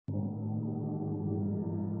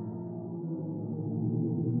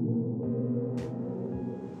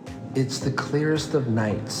It's the clearest of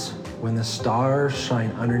nights when the stars shine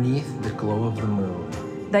underneath the glow of the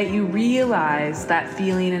moon. That you realize that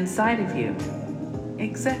feeling inside of you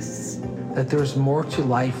exists. That there's more to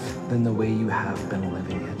life than the way you have been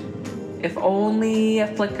living it. If only a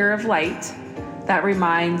flicker of light that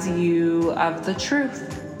reminds you of the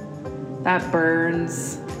truth that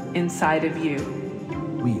burns inside of you.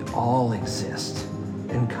 We all exist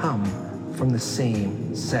and come from the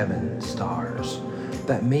same 7 stars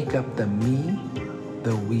that make up the me,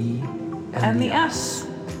 the we, and the us.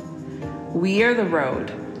 We are the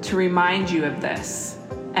road to remind you of this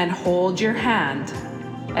and hold your hand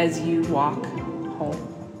as you walk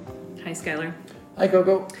home. Hi, Skylar. Hi,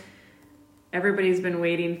 Coco. Everybody's been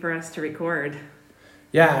waiting for us to record.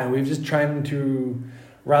 Yeah, we've just trying to,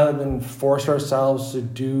 rather than force ourselves to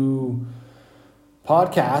do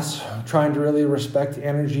podcasts, trying to really respect the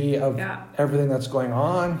energy of everything that's going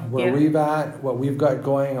on, where we've at, what we've got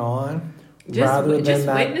going on. Just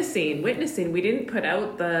witnessing. We didn't put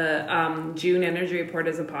out the June energy report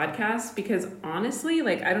as a podcast because honestly,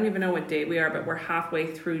 like, I don't even know what date we are, but we're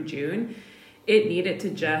halfway through June. It needed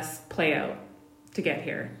to just play out to get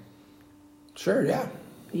here. Sure, yeah.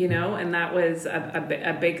 You know, and that was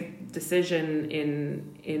a big decision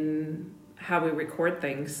in how we record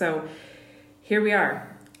things. So here we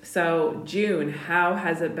are. So June, how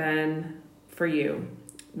has it been for you?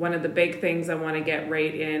 One of the big things I want to get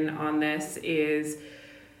right in on this is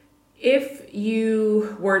if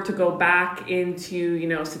you were to go back into, you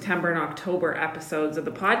know, September and October episodes of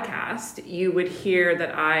the podcast, you would hear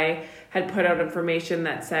that I had put out information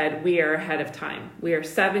that said we are ahead of time. We are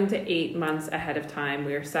 7 to 8 months ahead of time.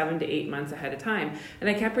 We are 7 to 8 months ahead of time. And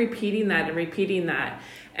I kept repeating that.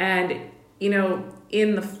 And, you know,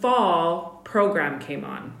 in the fall, program came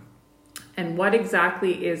on. And what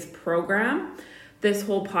exactly is program? This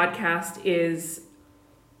whole podcast is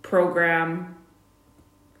program,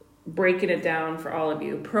 breaking it down for all of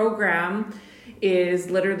you. Program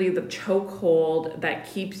is literally the chokehold that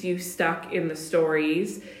keeps you stuck in the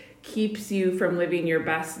stories, keeps you from living your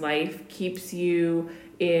best life, keeps you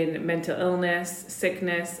in mental illness,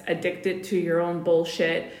 sickness, addicted to your own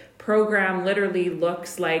bullshit. Program literally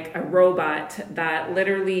looks like a robot that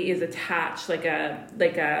literally is attached like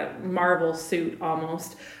a Marvel suit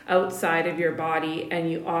almost outside of your body,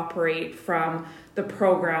 and you operate from the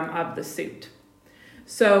program of the suit.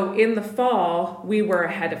 So in the fall, we were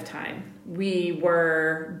ahead of time. We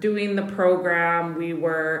were doing the program, we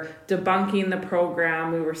were debunking the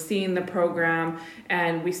program, we were seeing the program,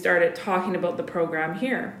 and we started talking about the program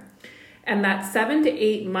here. And that 7 to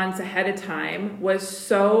 8 months ahead of time was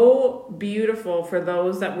so beautiful for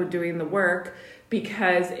those that were doing the work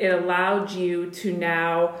because it allowed you to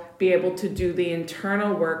now be able to do the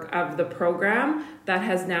internal work of the program that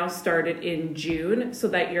has now started in June so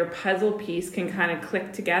that your puzzle piece can kind of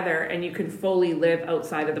click together and you can fully live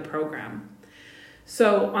outside of the program.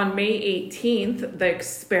 So on May 18th, the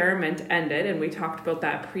experiment ended, and we talked about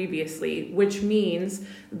that previously, which means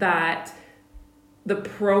that the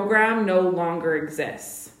program no longer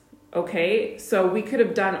exists. Okay, so we could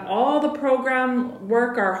have done all the program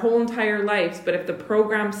work our whole entire lives, but if the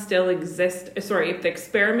program still exists, if the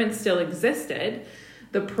experiment still existed,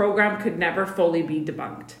 the program could never fully be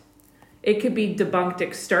debunked. It could be debunked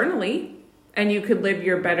externally, and you could live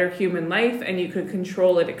your better human life, and you could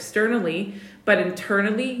control it externally, but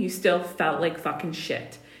internally, you still felt like fucking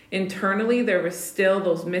shit. Internally, there was still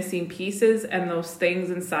those missing pieces and those things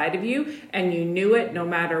inside of you, and you knew it no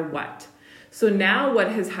matter what. So now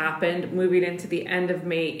what has happened moving into the end of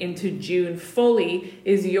May into June fully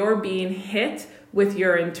is you're being hit with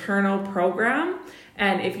your internal program.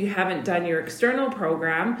 And if you haven't done your external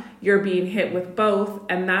program, you're being hit with both.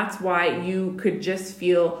 And that's why you could just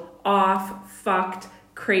feel off, fucked,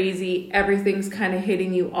 crazy. Everything's kind of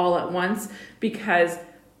hitting you all at once because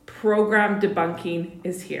program debunking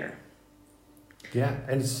is here. Yeah,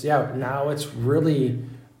 and now it's really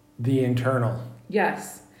the internal.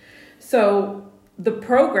 Yes. So the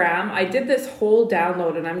program, I did this whole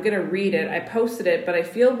download and I'm going to read it. I posted it, but I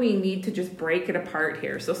feel we need to just break it apart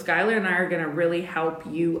here. So Skylar and I are going to really help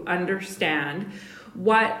you understand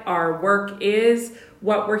what our work is,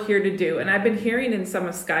 what we're here to do. And I've been hearing in some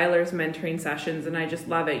of Skylar's mentoring sessions, and I just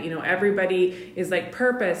love it. You know, everybody is like,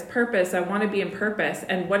 purpose, I want to be in purpose.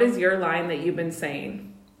 And what is your line that you've been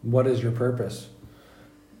saying? What is your purpose?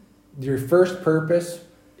 Your first purpose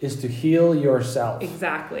is to heal yourself.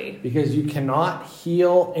 Exactly. Because you cannot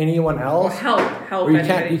heal anyone else. Or help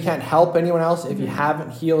anybody. You can't help anyone else if you haven't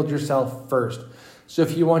healed yourself first. So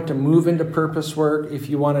if you want to move into purpose work, if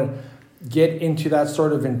you want to get into that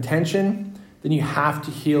sort of intention, then you have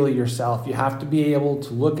to heal yourself. You have to be able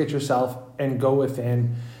to look at yourself and go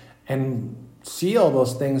within and see all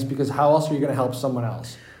those things, because how else are you going to help someone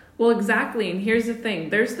else? Well, exactly. And here's the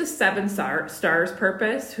thing. There's the 7 stars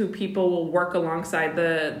purpose, who people will work alongside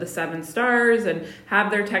the 7 stars and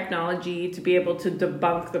have their technology to be able to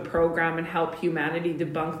debunk the program and help humanity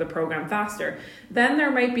debunk the program faster. Then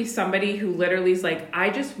there might be somebody who literally is like,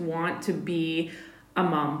 I just want to be a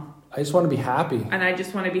mom. I just want to be happy. And I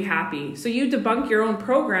just want to be happy. So you debunk your own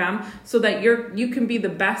program so that you can be the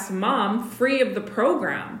best mom free of the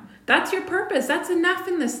program. That's your purpose. That's enough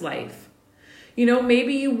in this life. You know,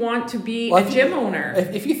 maybe you want to be a gym owner.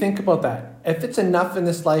 If you think about that, if it's enough in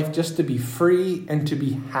this life just to be free and to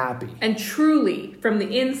be happy. And truly, from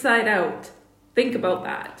the inside out, think about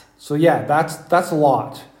that. So yeah, that's a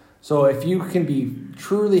lot. So if you can be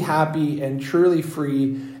truly happy and truly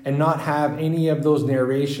free and not have any of those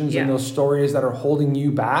narrations and those stories that are holding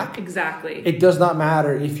you back. Exactly. It does not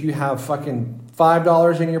matter if you have fucking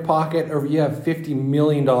 $5 in your pocket or if you have $50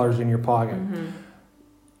 million in your pocket. Mm-hmm.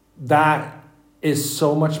 That is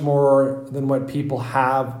so much more than what people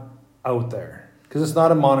have out there, because it's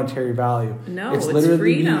not a monetary value. No, it's literally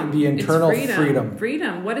freedom. The internal it's freedom.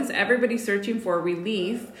 Freedom. What is everybody searching for?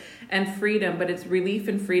 Relief and freedom, but it's relief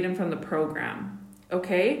and freedom from the program.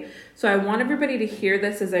 Okay? So I want everybody to hear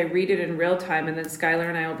this as I read it in real time, and then Skylar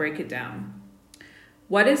and I will break it down.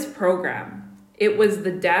 What is program? It was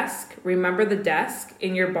the desk. Remember the desk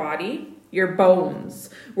in your body? Your bones,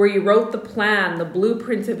 where you wrote the plan, the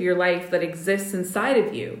blueprint of your life that exists inside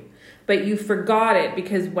of you. But you forgot it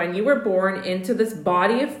because when you were born into this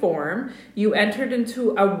body of form, you entered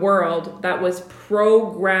into a world that was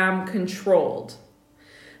program controlled.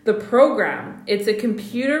 The program, it's a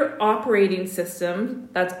computer operating system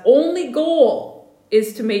that's only goal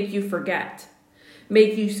is to make you forget.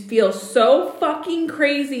 Make you feel so fucking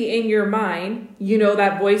crazy in your mind, you know,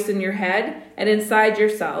 that voice in your head and inside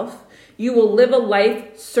yourself. You will live a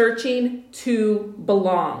life searching to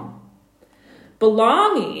belong.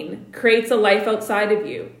 Belonging creates a life outside of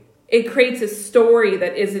you. It creates a story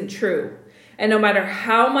that isn't true. And no matter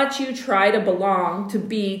how much you try to belong,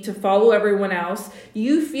 to follow everyone else,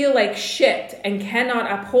 you feel like shit and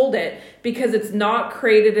cannot uphold it because it's not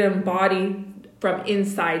created and embodied from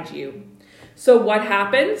inside you. So what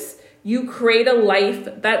happens? You create a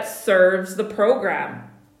life that serves the program.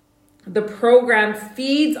 The program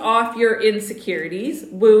feeds off your insecurities,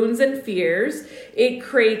 wounds, and fears. It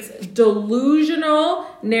creates delusional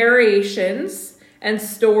narrations and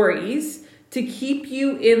stories to keep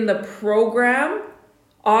you in the program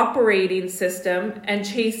operating system and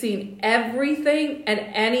chasing everything and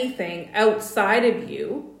anything outside of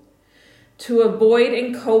you to avoid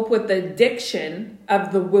and cope with the addiction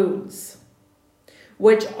of the wounds,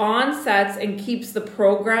 which onsets and keeps the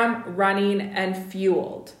program running and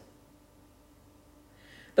fueled.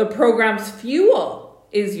 The program's fuel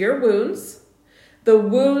is your wounds. The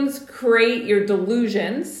wounds create your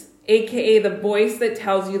delusions, aka the voice that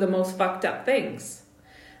tells you the most fucked up things.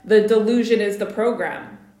 The delusion is the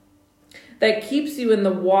program that keeps you in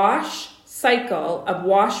the wash cycle of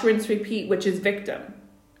wash, rinse, repeat, which is victim.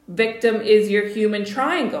 Victim is your human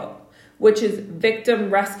triangle, which is victim,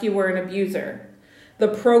 rescuer, and abuser. The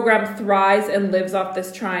program thrives and lives off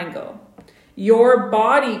this triangle. Your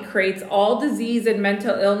body creates all disease and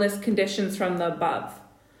mental illness conditions from the above.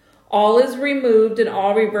 All is removed and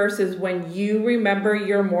all reverses when you remember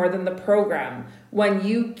you're more than the program. When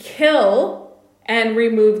you kill and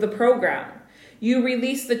remove the program. You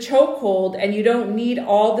release the chokehold and you don't need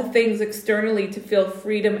all the things externally to feel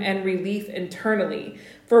freedom and relief internally.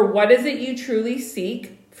 For what is it you truly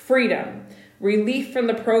seek? Freedom. Relief from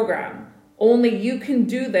the program. Only you can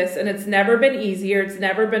do this, and it's never been easier, it's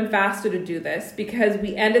never been faster to do this because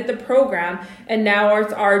we ended the program and now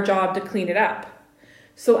it's our job to clean it up.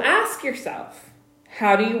 So ask yourself,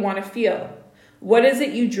 how do you want to feel? What is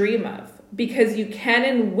it you dream of? Because you can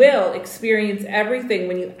and will experience everything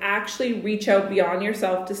when you actually reach out beyond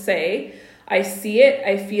yourself to say, I see it,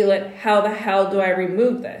 I feel it, how the hell do I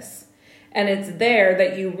remove this? And it's there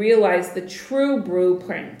that you realize the true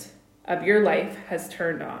blueprint of your life has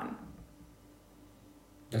turned on.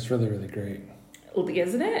 That's really, really great.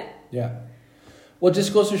 Isn't it? Yeah. Well, it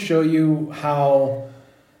just goes to show you how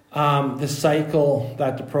the cycle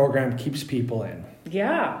that the program keeps people in.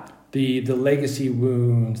 Yeah. The legacy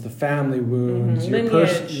wounds, the family wounds,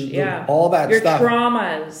 lineage, all that your stuff.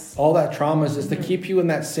 Traumas. All that traumas is to keep you in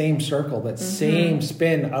that same circle, that same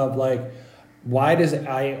spin of like, why does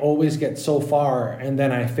I always get so far and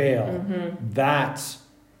then I fail? That's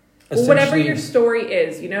whatever your story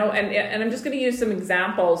is, you know, and I'm just going to use some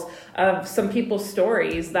examples of some people's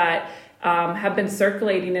stories that have been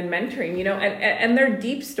circulating and mentoring, you know, and they're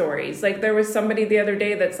deep stories. Like there was somebody the other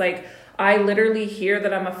day that's like, I literally hear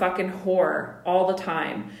that I'm a fucking whore all the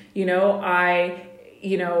time. You know,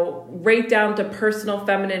 right down to personal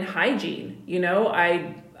feminine hygiene. You know,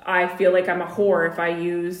 I feel like I'm a whore if I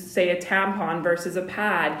use, say, a tampon versus a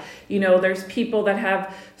pad. You know, there's people that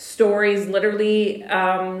have stories literally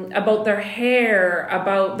about their hair,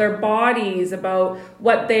 about their bodies, about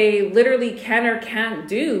what they literally can or can't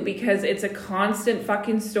do because it's a constant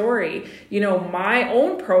fucking story. You know, my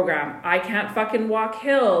own program, I can't fucking walk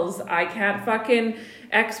hills. I can't fucking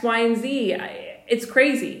X, Y, and Z. It's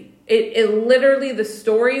crazy. It literally, the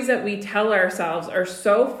stories that we tell ourselves are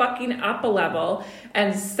so fucking up a level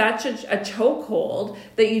and such a chokehold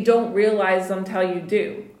that you don't realize until you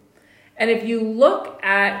do. And if you look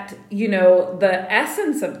at, you know, the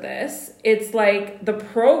essence of this, it's like the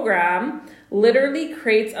program literally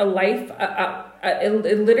creates a life,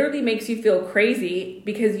 it literally makes you feel crazy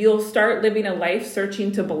because you'll start living a life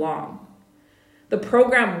searching to belong. The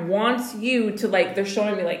program wants you to, like, they're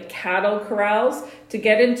showing me like cattle corrals, to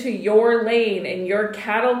get into your lane in your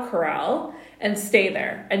cattle corral and stay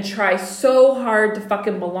there and try so hard to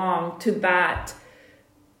fucking belong to that,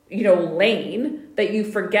 you know, lane that you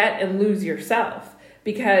forget and lose yourself.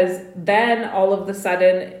 Because then all of a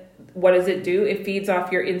sudden, what does it do? It feeds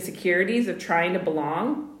off your insecurities of trying to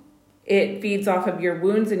belong. It feeds off of your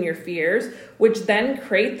wounds and your fears, which then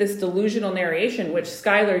create this delusional narration, which,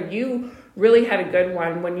 Skylar, you really had a good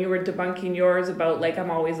one when you were debunking yours about, like, I'm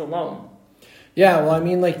always alone. Yeah, well, I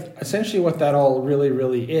mean, like, essentially what that all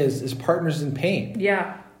really is partners in pain.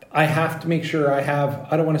 Yeah. I have to make sure I have,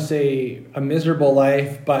 I don't want to say a miserable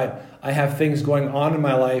life, but I have things going on in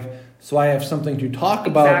my life so I have something to talk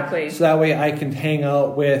about. Exactly. So that way I can hang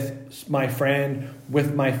out with my friend,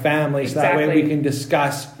 with my family, so that way we can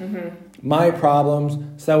discuss my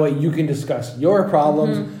problems, so that way you can discuss your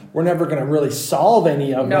problems. We're never going to really solve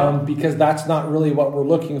any of them because that's not really what we're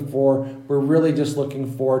looking for. We're really just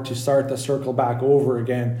looking for to start the circle back over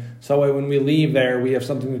again. So that way when we leave there, we have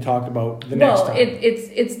something to talk about the next time.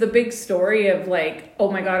 It's the big story of like,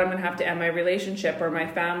 oh my God, I'm going to have to end my relationship or my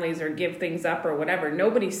families or give things up or whatever.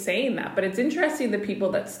 Nobody's saying that. But it's interesting the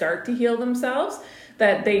people that start to heal themselves,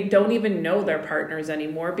 that they don't even know their partners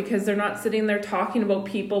anymore because they're not sitting there talking about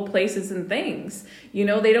people, places, and things. You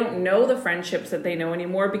know, they don't know the friendships that they know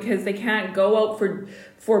anymore because they can't go out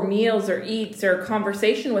for meals or eats or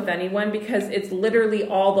conversation with anyone because it's literally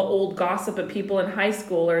all the old gossip of people in high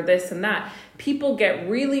school or this and that. People get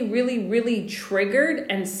really triggered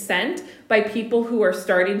and sent by people who are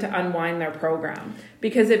starting to unwind their program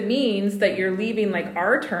because it means that you're leaving, like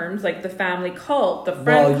our terms, like the family cult, the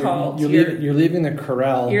friend cult. You're leaving the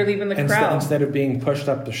corral. You're leaving the corral. Instead of being pushed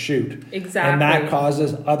up the chute. Exactly. And that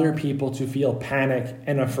causes other people to feel panic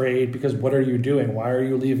and afraid because what are you doing? Why are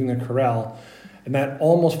you leaving the corral? And that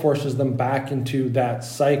almost forces them back into that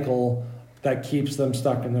cycle that keeps them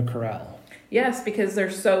stuck in the corral. Yes, because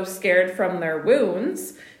they're so scared from their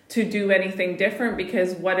wounds to do anything different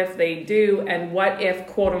because what if they do and what if,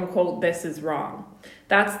 quote unquote, this is wrong?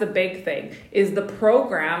 That's the big thing, is the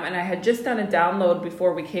program, and I had just done a download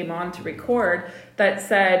before we came on to record that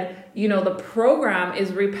said, you know, the program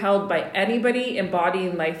is repelled by anybody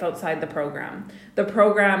embodying life outside the program. The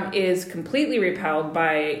program is completely repelled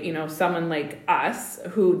by, you know, someone like us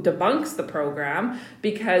who debunks the program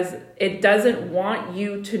because it doesn't want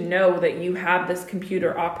you to know that you have this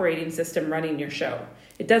computer operating system running your show.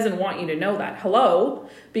 It doesn't want you to know that. Hello?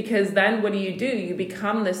 Because then what do? You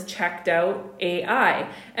become this checked out AI.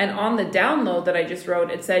 And on the download that I just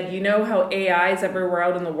wrote, it said, you know how AI is everywhere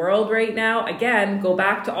out in the world right now? Again, go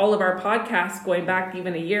back to all of our podcasts, going back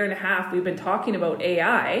even a year and a half, we've been talking about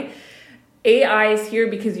AI. AI is here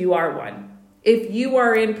because you are one. If you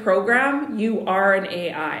are in program, you are an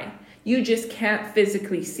AI. You just can't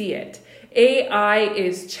physically see it. AI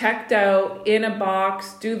is checked out in a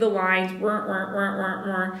box, do the lines,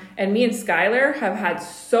 and me and Skylar have had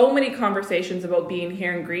so many conversations about being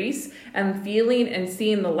here in Greece and feeling and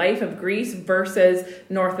seeing the life of Greece versus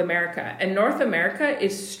North America. And North America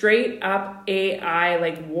is straight up AI,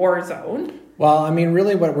 like war zone. Well, I mean,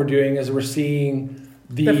 really what we're doing is we're seeing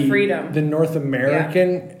the freedom, the North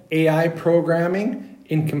American AI programming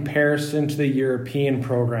in comparison to the European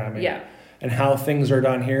programming. Yeah. And how things are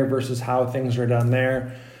done here versus how things are done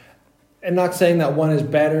there. And not saying that one is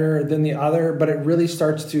better than the other, but it really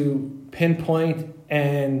starts to pinpoint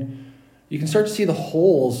and you can start to see the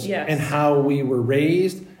holes in how we were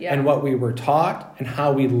raised and what we were taught and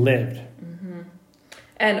how we lived.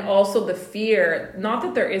 And also the fear, not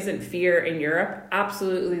that there isn't fear in Europe,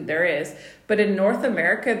 absolutely there is. But in North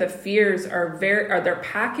America, the fears they're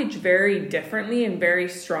packaged very differently and very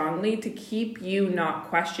strongly to keep you not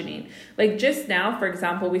questioning. Like just now, for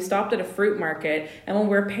example, we stopped at a fruit market, and when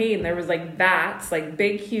we were paying, there was like vats, like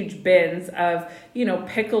big, huge bins of,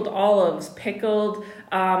 pickled olives, pickled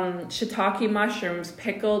shiitake mushrooms,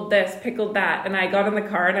 pickled this, pickled that. And I got in the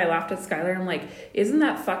car and I laughed at Skylar. I'm like, isn't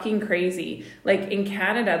that fucking crazy? Like in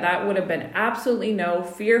Canada, that would have been absolutely no,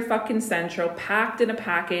 fear fucking central, packed in a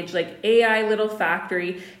package, like AI little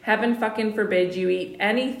factory. Heaven fucking forbid you eat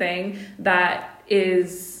anything that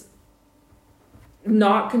is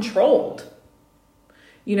not controlled,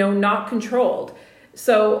 not controlled.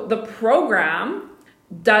 So the program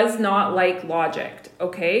does not like logic,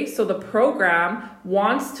 okay? So the program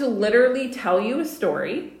wants to literally tell you a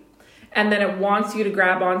story, and then it wants you to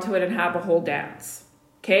grab onto it and have a whole dance,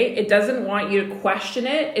 okay? It doesn't want you to question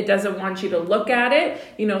it. It doesn't want you to look at it.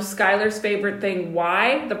 Skylar's favorite thing,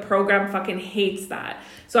 why? The program fucking hates that.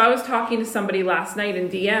 So I was talking to somebody last night in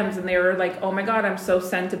DMs, and they were like, oh my God, I'm so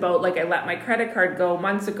sent about, like, I let my credit card go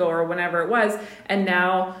months ago or whenever it was. And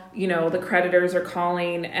now, the creditors are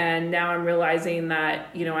calling, and now I'm realizing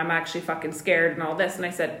that, I'm actually fucking scared and all this. And I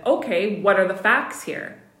said, okay, what are the facts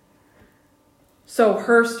here? So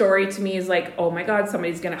her story to me is like, oh my God,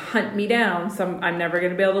 somebody's going to hunt me down. I'm never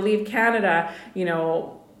going to be able to leave Canada.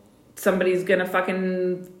 Somebody's going to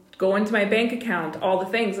fucking go into my bank account, all the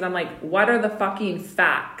things. And I'm like, what are the fucking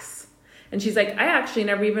facts? And she's like, I actually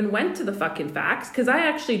never even went to the fucking facts because I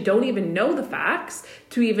actually don't even know the facts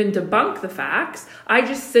to even debunk the facts. I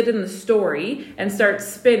just sit in the story and start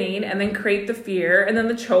spinning and then create the fear and then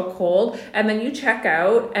the chokehold. And then you check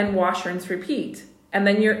out and wash, rinse, repeat. And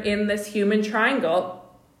then you're in this human triangle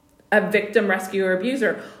of victim, rescuer,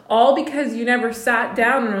 abuser, all because you never sat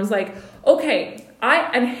down and was like, okay,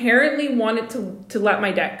 I inherently wanted to let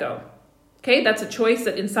my debt go. Okay, that's a choice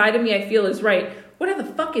that inside of me I feel is right. What are the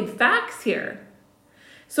fucking facts here?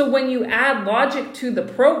 So when you add logic to the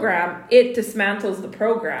program, it dismantles the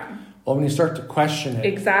program. Well, when you start to question it.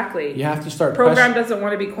 Exactly. You have to start program doesn't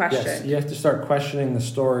want to be questioned. Yes, you have to start questioning the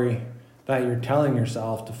story that you're telling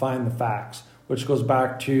yourself to find the facts, which goes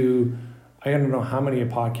back to, I don't know how many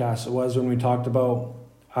podcasts it was when we talked about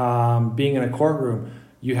being in a courtroom.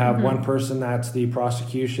 You have one person that's the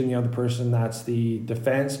prosecution, the other person that's the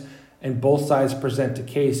defense, and both sides present a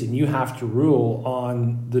case, and you have to rule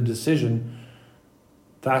on the decision.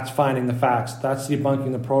 That's finding the facts. That's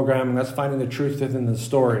debunking the program, and that's finding the truth within the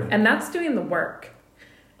story. And that's doing the work.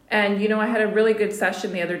 And, I had a really good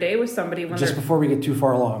session the other day with somebody. Just before we get too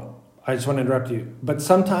far along, I just want to interrupt you. But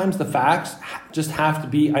sometimes the facts just have to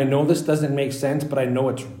be, I know this doesn't make sense, but I know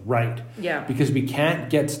it's right. Yeah. Because we can't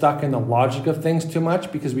get stuck in the logic of things too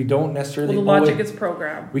much because we don't necessarily... Well, the logic is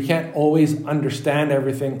programmed. We can't always understand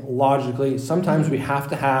everything logically. Sometimes we have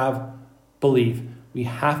to have belief. We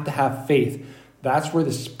have to have faith. That's where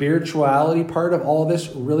the spirituality part of all of this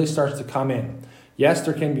really starts to come in. Yes,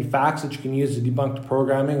 there can be facts that you can use to debunk the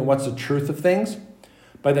programming and what's the truth of things.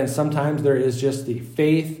 But then sometimes there is just the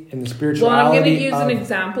faith and the spirituality. Well, I'm going to use an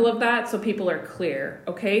example of that so people are clear.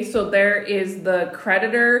 Okay, so there is the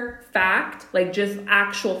creditor fact, like just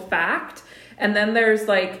actual fact. And then there's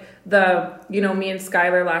like the, me and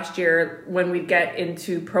Skylar last year, when we'd get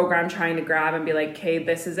into program trying to grab and be like, okay,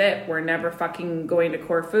 this is it. We're never fucking going to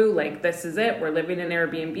Corfu. Like, this is it. We're living in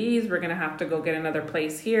Airbnbs. We're going to have to go get another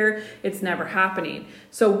place here. It's never happening.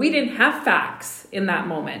 So we didn't have facts in that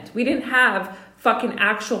moment. We didn't have fucking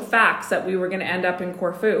actual facts that we were going to end up in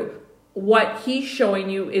Corfu. What he's showing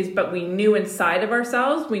you is, but we knew inside of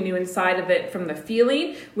ourselves, we knew inside of it from the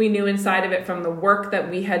feeling, we knew inside of it from the work that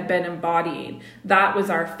we had been embodying. That was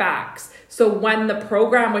our facts. So when the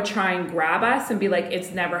program would try and grab us and be like, it's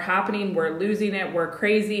never happening, we're losing it, we're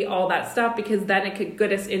crazy, all that stuff, because then it could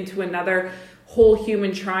get us into another whole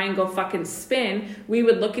human triangle fucking spin, we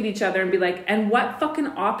would look at each other and be like, and what fucking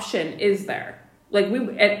option is there? Like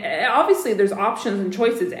and obviously there's options and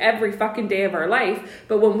choices every fucking day of our life.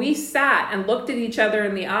 But when we sat and looked at each other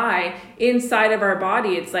in the eye inside of our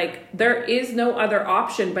body, it's like, there is no other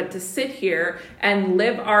option but to sit here and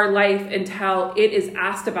live our life until it is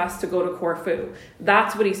asked of us to go to Corfu.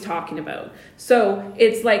 That's what he's talking about. So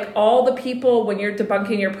it's like all the people, when you're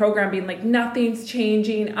debunking your program, being like, nothing's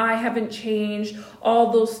changing, I haven't changed,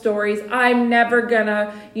 all those stories, I'm never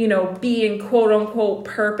gonna, be in quote unquote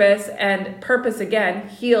purpose, and purpose again,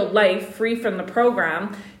 healed life, free from the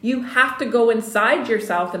program, you have to go inside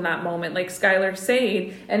yourself in that moment, like Skylar's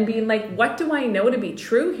saying, and being like, what do I know to be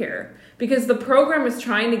true here? Because the program is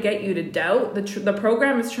trying to get you to doubt. The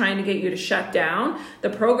program is trying to get you to shut down. The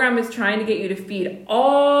program is trying to get you to feed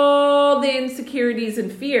all the insecurities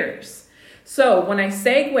and fears. So when I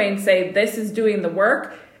segue and say this is doing the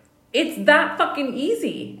work, it's that fucking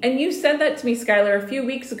easy. And you said that to me, Skylar, a few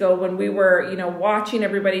weeks ago when we were, watching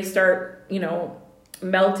everybody start,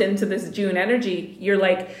 melt into this June energy. You're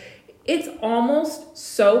like, it's almost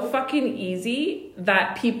so fucking easy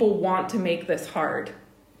that people want to make this hard.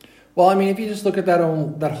 Well, I mean, if you just look at that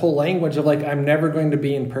whole language of like, I'm never going to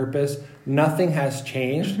be in purpose, nothing has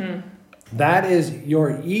changed. Mm-hmm. That is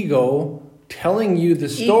your ego telling you the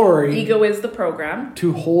story. Ego is the program.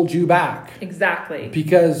 To hold you back. Exactly.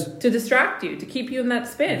 Because to distract you, to keep you in that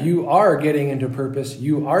spin. You are getting into purpose.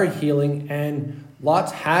 You are healing, and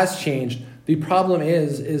lots has changed. The problem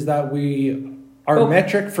is that our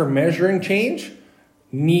metric for measuring change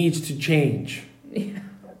needs to change.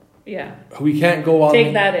 Yeah. We can't go on.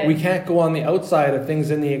 Take that in. We can't go on the outside of things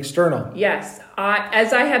in the external. Yes.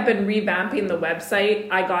 As I have been revamping the website,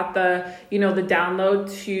 I got the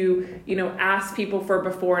download to, ask people for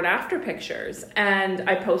before and after pictures. And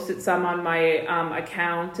I posted some on my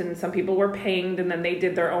account, and some people were pinged, and then they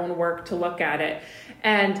did their own work to look at it.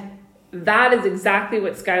 And that is exactly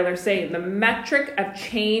what Skylar's saying. The metric of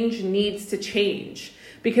change needs to change,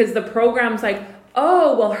 because the program's like,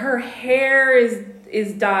 oh, well, her hair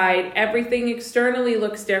is dyed, everything externally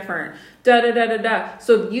looks different, da-da-da-da-da.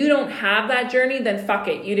 So if you don't have that journey, then fuck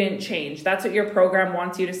it, you didn't change. That's what your program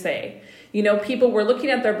wants you to say. People were looking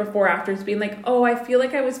at their before afters being like, oh, I feel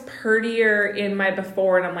like I was prettier in my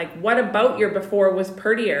before. And I'm like, what about your before was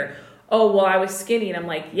prettier? Oh, well, I was skinny. And I'm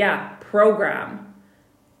like, yeah, program.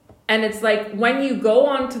 And it's like, when you go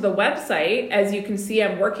onto the website, as you can see,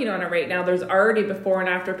 I'm working on it right now. There's already before and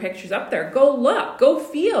after pictures up there. Go look, go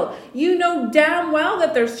feel. You know damn well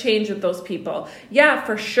that there's change with those people. Yeah,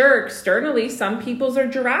 for sure. Externally, some people's are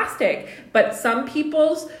drastic, but some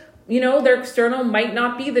people's, their external might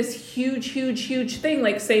not be this huge thing,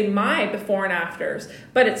 like say my before and afters,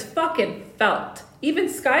 but it's fucking felt. Even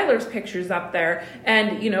Skylar's pictures up there,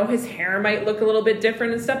 and his hair might look a little bit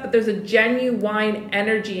different and stuff, but there's a genuine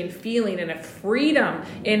energy and feeling and a freedom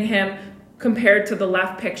in him compared to the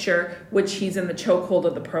left picture, which he's in the chokehold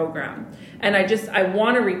of the program. And I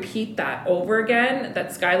want to repeat that over again, that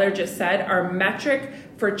Skylar just said. Our metric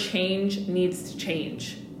for change needs to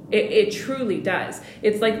change. It truly does.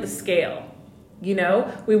 It's like the scale.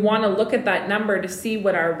 We want to look at that number to see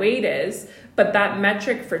what our weight is, but that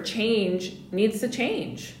metric for change needs to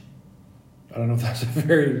change. I don't know if that's a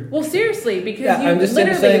very... Well, seriously, because you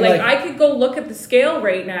literally, I could go look at the scale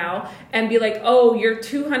right now and be like, oh, you're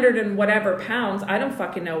 200 and whatever pounds. I don't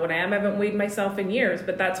fucking know what I am. I haven't weighed myself in years,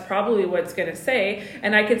 but that's probably what it's going to say.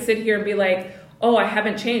 And I could sit here and be like, oh, I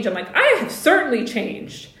haven't changed. I'm like, I have certainly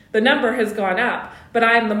changed. The number has gone up, but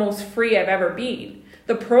I am the most free I've ever been.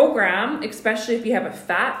 The program, especially if you have a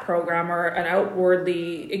fat program or an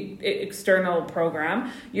outwardly external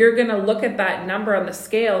program, you're going to look at that number on the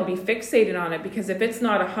scale and be fixated on it, because if it's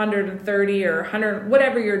not 130 or 100,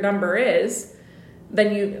 whatever your number is,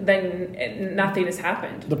 then nothing has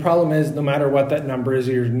happened. The problem is, no matter what that number is,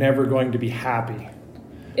 you're never going to be happy.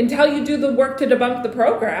 Until you do the work to debunk the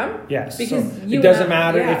program. Yes. Because so it doesn't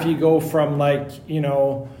matter if you go from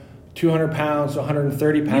 200 pounds to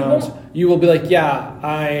 130 pounds, you will be like, yeah,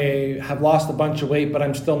 I have lost a bunch of weight, but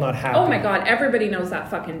I'm still not happy. Oh my God, everybody knows that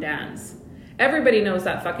fucking dance. Everybody knows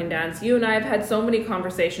that fucking dance. You and I have had so many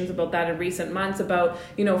conversations about that in recent months about,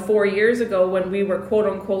 4 years ago when we were quote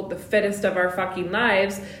unquote the fittest of our fucking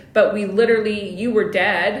lives, but you were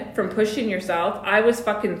dead from pushing yourself. I was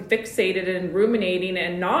fucking fixated and ruminating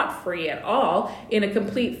and not free at all in a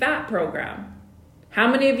complete fat program. How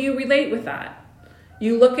many of you relate with that?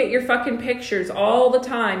 You look at your fucking pictures all the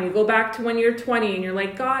time. You go back to when you're 20 and you're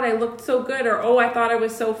like, God, I looked so good. Or, oh, I thought I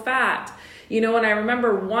was so fat. And I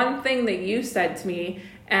remember one thing that you said to me,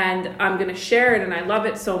 and I'm going to share it, and I love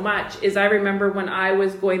it so much, is I remember when I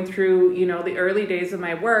was going through, the early days of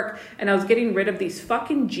my work, and I was getting rid of these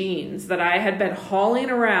fucking jeans that I had been hauling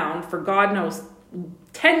around for God knows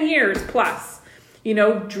 10 years plus,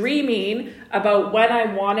 dreaming about when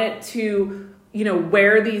I wanted to,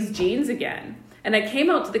 wear these jeans again. And I came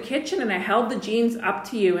out to the kitchen and I held the jeans up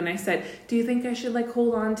to you and I said, do you think I should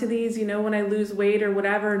hold on to these, when I lose weight or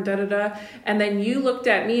whatever, and da-da-da. And then you looked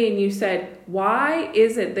at me and you said, why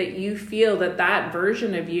is it that you feel that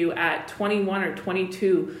version of you at 21 or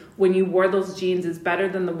 22 when you wore those jeans is better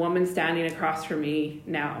than the woman standing across from me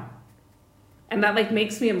now? And that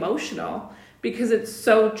makes me emotional, because it's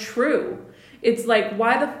so true. It's like,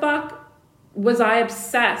 why the fuck was I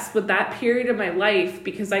obsessed with that period of my life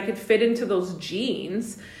because I could fit into those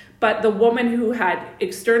jeans? But the woman who had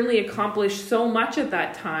externally accomplished so much at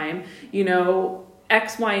that time, you know,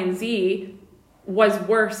 X, Y, and Z was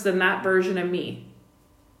worse than that version of me.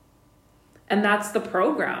 And that's the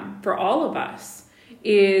program for all of us,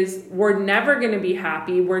 is we're never going to be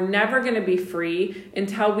happy. We're never going to be free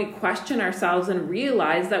until we question ourselves and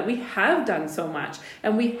realize that we have done so much,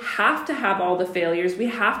 and we have to have all the failures. We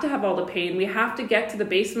have to have all the pain. We have to get to the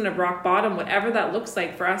basement of rock bottom, whatever that looks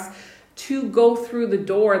like for us, to go through the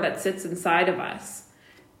door that sits inside of us.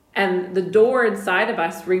 And the door inside of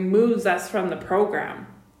us removes us from the program.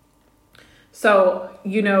 So,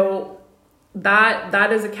 you know,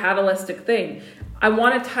 that is a catalytic thing. I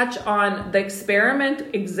want to touch on the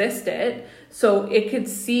experiment existed so it could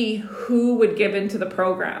see who would give into the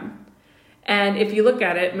program. And if you look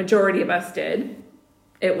at it, majority of us did.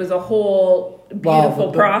 It was a whole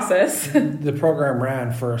beautiful process. The program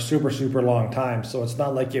ran for a super, super long time. So it's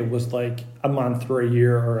not like it was like a month or a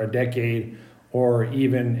year or a decade or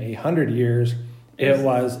even 100 years. It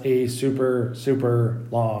was a super, super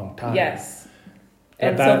long time. Yes.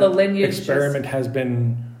 And so the lineage experiment has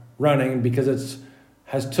been running because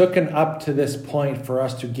has taken up to this point for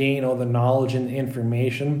us to gain all the knowledge and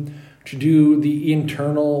information to do the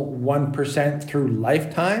internal 1% through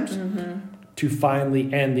lifetimes to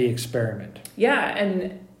finally end the experiment. Yeah,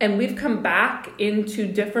 and we've come back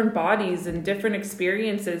into different bodies and different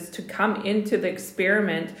experiences to come into the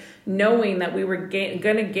experiment knowing that we were going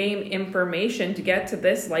to gain information to get to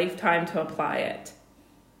this lifetime to apply it.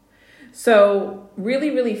 So really,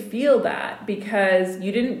 really feel that, because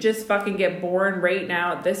you didn't just fucking get born right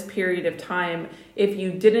now at this period of time if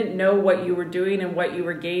you didn't know what you were doing and what you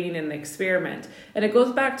were gaining in the experiment. And it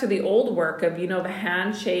goes back to the old work of, you know, the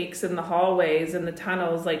handshakes and the hallways and the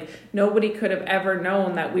tunnels. Like, nobody could have ever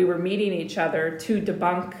known that we were meeting each other to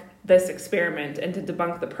debunk this experiment and to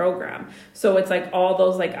debunk the program. So it's like all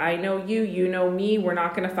those, like, I know you, you know me, we're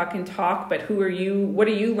not going to fucking talk, but who are you? What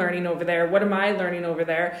are you learning over there? What am I learning over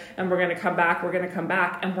there? And we're going to come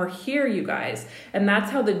back, and we're here, you guys. And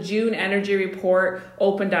that's how the June energy report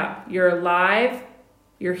opened up. You're alive,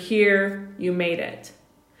 you're here, you made it.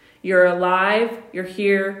 You're alive, you're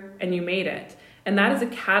here, and you made it. And that is a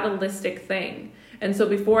catalytic thing. And so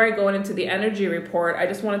before I go into the energy report, I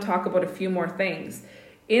just want to talk about a few more things.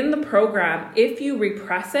 In the program, if you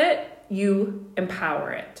repress it, you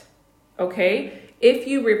empower it, okay? If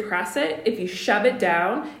you repress it, if you shove it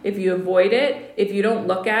down, if you avoid it, if you don't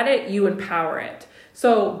look at it, you empower it.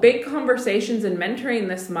 So big conversations in mentoring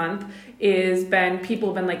this month people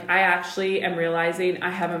have been like, I actually am realizing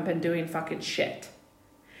I haven't been doing fucking shit.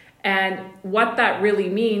 And what that really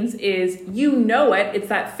means is, you know it. It's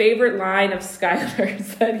that favorite line of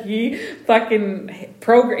Skylar's that he fucking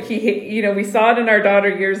we saw it in our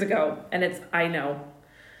daughter years ago. And it's, I know.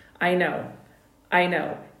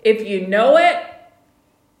 If you know it,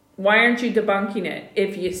 why aren't you debunking it?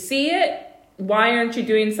 If you see it, why aren't you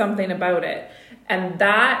doing something about it? And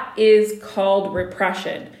that is called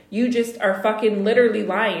repression. You just are fucking literally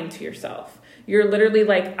lying to yourself. You're literally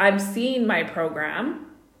like, I'm seeing my program,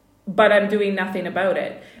 but I'm doing nothing about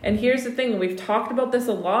it. And here's the thing, we've talked about this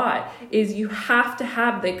a lot, is you have to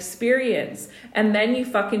have the experience and then you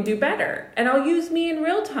fucking do better. And I'll use me in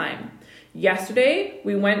real time. Yesterday,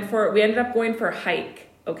 we ended up going for a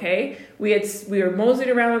hike, okay? We were moseyed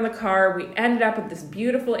around in the car. We ended up at this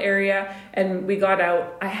beautiful area and we got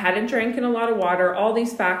out. I hadn't drank a lot of water, all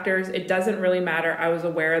these factors. It doesn't really matter. I was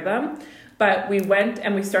aware of them. But we went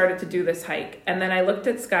and we started to do this hike. And then I looked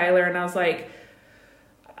at Skylar and I was like,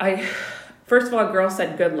 first of all, a girl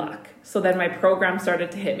said, good luck. So then my program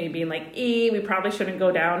started to hit me being like, we probably shouldn't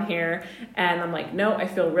go down here. And I'm like, no, I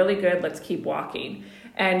feel really good. Let's keep walking.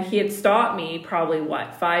 And he had stopped me probably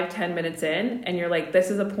 5-10 minutes in. And you're like, this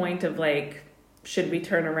is a point of like, should we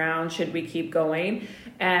turn around? Should we keep going?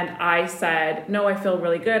 And I said, no, I feel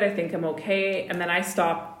really good. I think I'm okay. And then I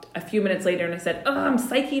stopped a few minutes later and I said, I'm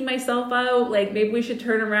psyching myself out. Like, maybe we should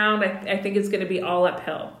turn around. I think it's going to be all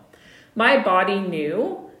uphill. My body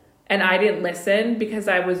knew. And I didn't listen because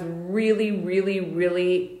I was really, really,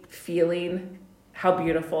 really feeling how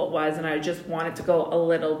beautiful it was. And I just wanted to go a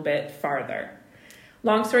little bit farther.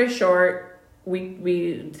 Long story short,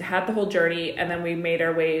 we had the whole journey and then we made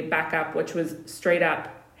our way back up, which was straight up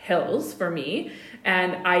hills for me.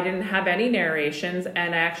 And I didn't have any narrations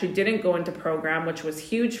and I actually didn't go into program, which was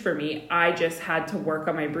huge for me. I just had to work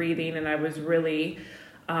on my breathing and I was really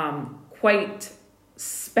quite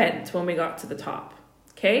spent when we got to the top.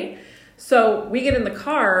 Okay, so we get in the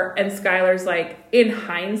car and Skylar's like, in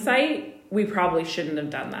hindsight, we probably shouldn't have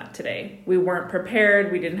done that today. We weren't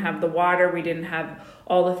prepared. We didn't have the water. We didn't have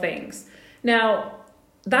all the things. Now,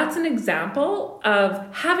 that's an example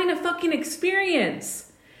of having a fucking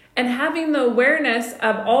experience and having the awareness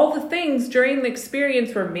of all the things during the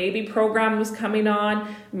experience where maybe program was coming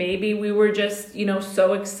on, maybe we were just,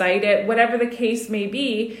 so excited, whatever the case may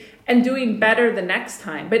be, and doing better the next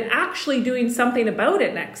time, but actually doing something about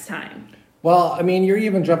it next time. Well, I mean, you're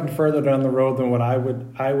even jumping further down the road than what I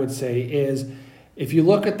would say is, if you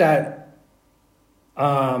look at that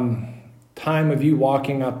time of you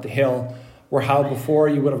walking up the hill, where how before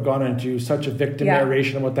you would have gone into such a victim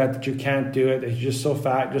narration about that you can't do it, that you're just so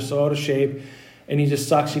fat, just so out of shape, and he just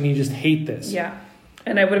sucks and you just hate this. Yeah.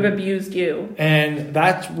 And I would have abused you. And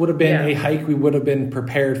that would have been a hike we would have been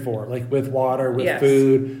prepared for, like with water, with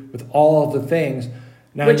food, with all of the things.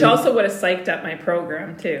 Now, which also would have psyched up my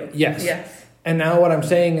program too. Yes. And now what I'm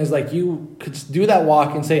saying is, like, you could do that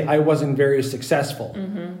walk and say, I wasn't very successful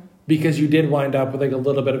because you did wind up with like a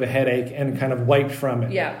little bit of a headache and kind of wiped from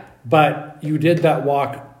it. Yeah. But you did that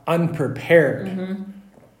walk unprepared.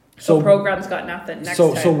 So programs got nothing next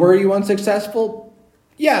time. So were you unsuccessful?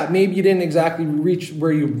 Yeah, maybe you didn't exactly reach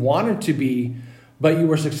where you wanted to be, but you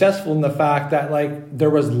were successful in the fact that, like,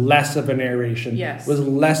 there was less of a narration. Yes. Was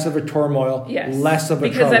less of a turmoil. Yes. Less of a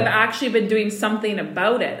because trouble. I've actually been doing something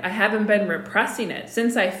about it. I haven't been repressing it.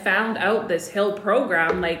 Since I found out this Hill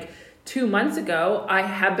program, like 2 months ago, I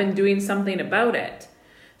have been doing something about it.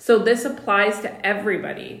 So this applies to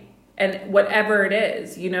everybody. And whatever it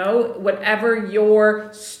is, whatever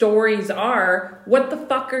your stories are, what the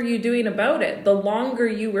fuck are you doing about it? The longer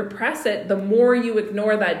you repress it, the more you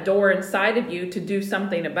ignore that door inside of you to do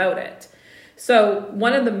something about it. So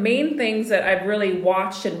one of the main things that I've really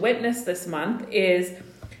watched and witnessed this month is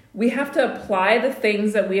we have to apply the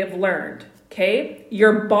things that we have learned, okay?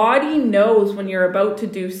 Your body knows when you're about to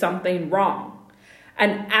do something wrong.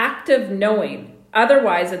 An active knowing,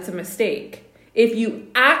 otherwise it's a mistake. If you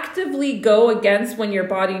actively go against when your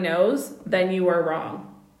body knows, then you are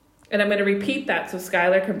wrong. And I'm going to repeat that so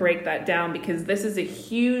Skylar can break that down, because this is a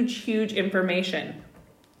huge, huge information.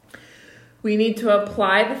 We need to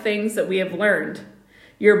apply the things that we have learned.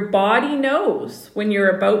 Your body knows when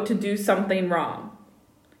you're about to do something wrong.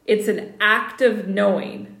 It's an active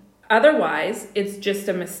knowing. Otherwise, it's just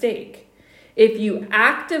a mistake. If you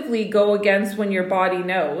actively go against when your body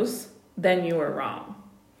knows, then you are wrong.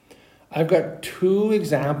 I've got 2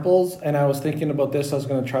 examples, and I was thinking about this. I was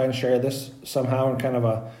going to try and share this somehow in kind of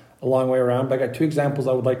a long way around, but I got 2 examples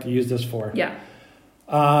I would like to use this for. Yeah.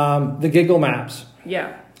 The giggle maps.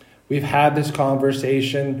 Yeah. We've had this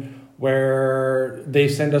conversation where they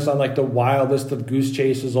send us on like the wildest of goose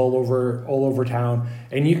chases all over town,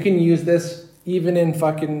 and you can use this even in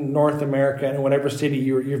fucking North America and whatever city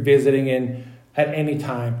you're visiting in at any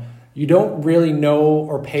time. You don't really know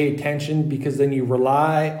or pay attention because then you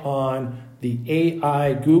rely on the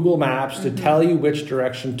AI Google Maps to tell you which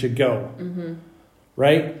direction to go.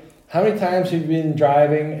 Right? How many times have you been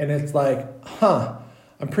driving and it's like,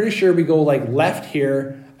 I'm pretty sure we go like left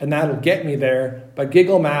here and that'll get me there. But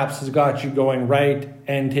Google Maps has got you going right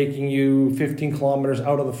and taking you 15 kilometers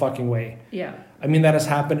out of the fucking way. Yeah. I mean, that has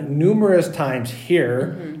happened numerous times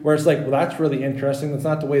here where it's like, well, that's really interesting. That's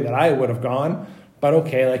not the way that I would have gone. But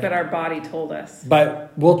okay, but our body told us.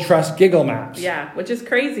 But we'll trust Giggle Maps. Yeah, which is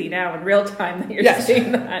crazy now in real time that you're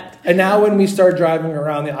saying that. And now when we start driving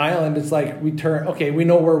around the island, it's like we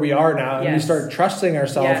know where we are now, and we start trusting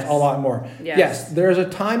ourselves a lot more. Yes, there's a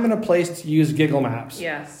time and a place to use Giggle Maps.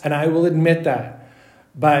 Yes. And I will admit that.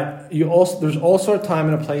 But there's also a time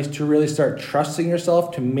and a place to really start trusting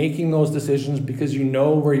yourself, to making those decisions because you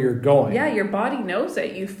know where you're going. Yeah, your body knows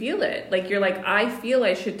it. You feel it. Like you're like, I feel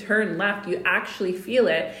I should turn left. You actually feel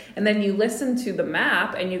it. And then you listen to the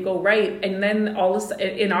map and you go right. And then all of a sudden,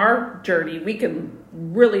 in our journey, we can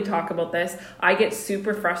really talk about this. I get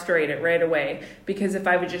super frustrated right away because if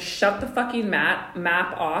I would just shut the fucking map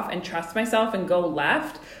off and trust myself and go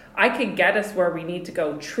left, I could get us where we need to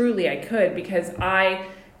go. Truly, I could, because I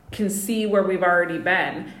can see where we've already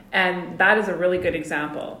been. And that is a really good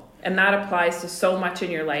example. And that applies to so much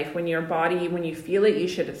in your life. When your body, when you feel it, you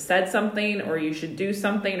should have said something or you should do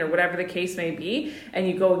something or whatever the case may be, and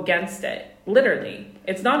you go against it. Literally.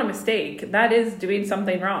 It's not a mistake. That is doing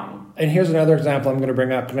something wrong. And here's another example I'm going to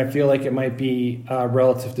bring up, and I feel like it might be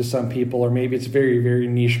relative to some people, or maybe it's very, very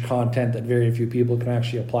niche content that very few people can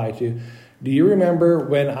actually apply to. Do you remember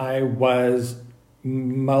when I was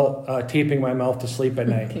taping my mouth to sleep at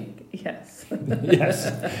night? Yes. Yes.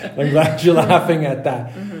 I'm glad you're laughing at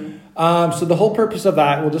that. So the whole purpose of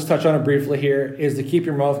that, we'll just touch on it briefly here, is to keep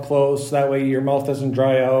your mouth closed so that way your mouth doesn't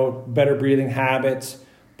dry out, better breathing habits,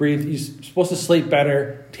 breathe. You're supposed to sleep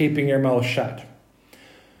better taping your mouth shut.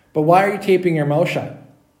 But why are you taping your mouth shut?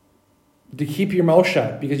 To keep your mouth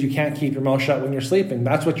shut, because you can't keep your mouth shut when you're sleeping.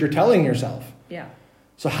 That's what you're telling yourself. Yeah.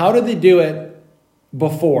 So how did they do it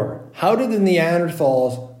before? How did the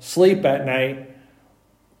Neanderthals sleep at night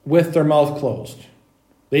with their mouth closed?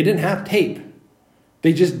 They didn't have tape.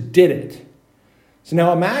 They just did it. So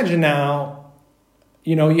now imagine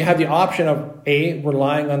you have the option of A,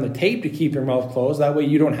 relying on the tape to keep your mouth closed. That way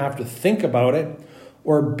you don't have to think about it.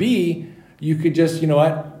 Or B, you could just,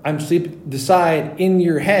 decide in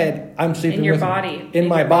your head, I'm sleeping in your body. In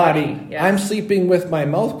my body. Yes. I'm sleeping with my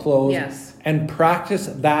mouth closed. Yes. And practice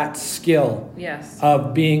that skill. Yes.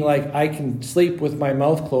 Of being like, I can sleep with my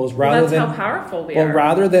mouth closed rather that's than how powerful we are.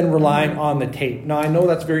 rather than relying on the tape. Now I know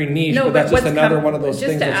that's very niche, but that's just another one of those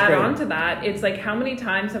things that's great. Just to add on to that, it's like, how many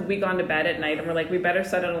times have we gone to bed at night and we're like, we better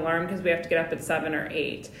set an alarm because we have to get up at 7 or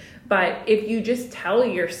 8. But if you just tell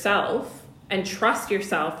yourself and trust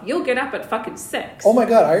yourself, you'll get up at fucking 6. Oh my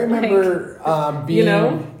God, I remember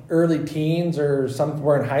being early teens or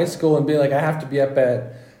somewhere in high school and being like, I have to be up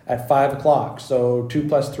at 5 o'clock. So 2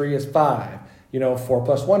 plus 3 is 5. 4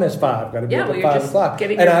 plus 1 is 5. Got to be up at 5 o'clock.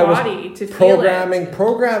 Getting your body to feel it.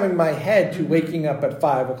 Programming my head to waking up at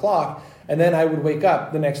 5 o'clock. And then I would wake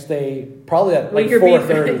up the next day probably at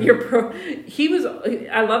 4:30.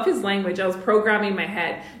 I love his language. I was programming my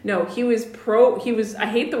head. No, he was I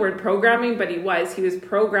hate the word programming, but he was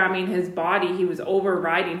programming his body. He was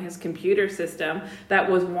overriding his computer system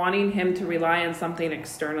that was wanting him to rely on something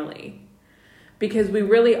externally. Because we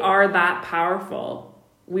really are that powerful.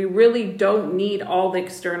 We really don't need all the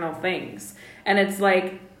external things. And it's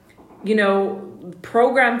like,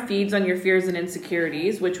 program feeds on your fears and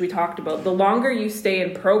insecurities, which we talked about. The longer you stay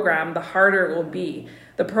in program, the harder it will be.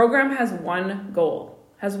 The program has one goal.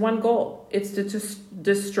 It's to just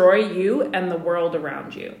destroy you and the world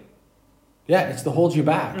around you. Yeah, it's to hold you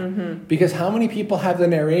back. Mm-hmm. Because how many people have the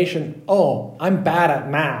narration, oh, I'm bad at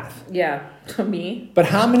math. Yeah, me. But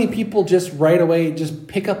how many people just right away just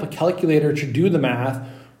pick up a calculator to do the math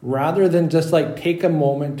rather than just like take a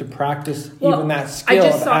moment to practice even that skill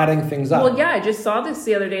of adding things up? Well, yeah, I just saw this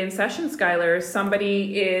the other day in session, Skylar.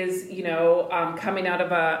 Somebody is, coming out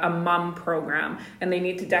of a mum program and they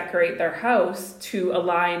need to decorate their house to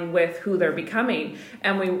align with who they're becoming.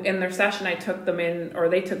 And in their session, I took them in, or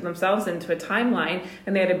they took themselves into a timeline,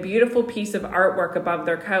 and they had a beautiful piece of artwork above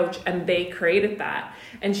their couch, and they created that.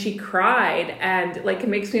 And she cried, and like, it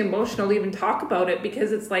makes me emotional to even talk about it,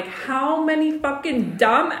 because it's like, how many fucking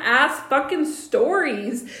dumb ass fucking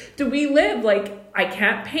stories do we live? Like, I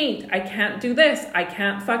can't paint, I can't do this, I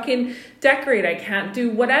can't fucking decorate, I can't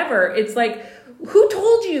do whatever. It's like, who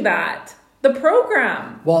told you that? The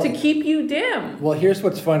program to keep you dim. Well, here's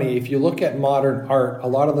what's funny. If you look at modern art, a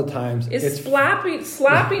lot of the times it's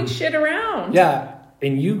slapping shit around. Yeah.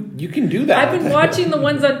 And you can do that. I've been watching the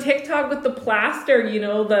ones on TikTok with the plaster,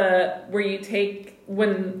 where you take,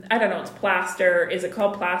 it's plaster. Is it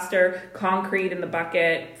called plaster? Concrete in the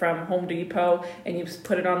bucket from Home Depot, and you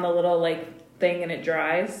put it on the little thing and it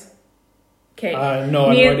dries. Okay. No, I have no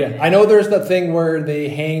idea. I know there's that thing where they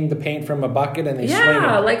hang the paint from a bucket and they swing it.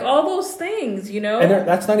 Yeah, like all those things, And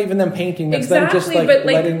that's not even them painting. That's them just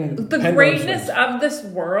letting the greatness of this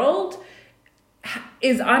world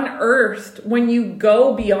is unearthed when you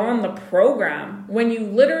go beyond the program. When you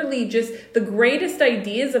literally the greatest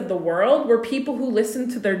ideas of the world were people who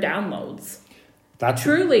listened to their downloads. That's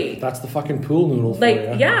the fucking pool noodle for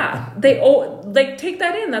you. Yeah, they take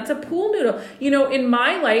that in. That's a pool noodle. In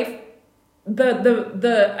my life,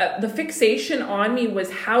 the fixation on me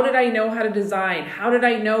was, how did I know how to design? How did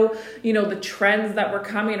I know, the trends that were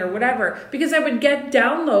coming or whatever? Because I would get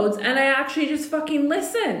downloads and I actually just fucking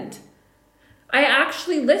listened.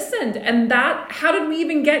 And how did we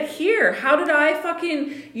even get here? How did I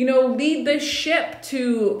fucking, lead this ship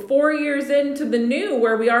to 4 years into the new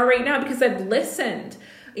where we are right now? Because I've listened.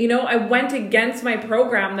 I went against my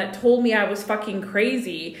program that told me I was fucking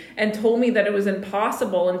crazy and told me that it was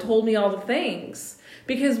impossible and told me all the things.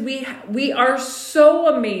 Because we are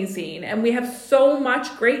so amazing and we have so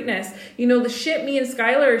much greatness. The shit me and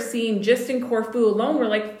Skylar are seeing just in Corfu alone, we're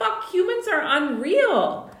like, fuck, humans are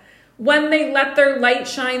unreal. When they let their light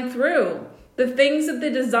shine through, the things that they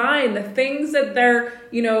design, the things that they're,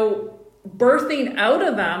 birthing out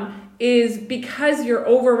of them is because you're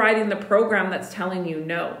overriding the program that's telling you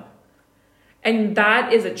no. And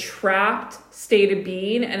that is a trapped state of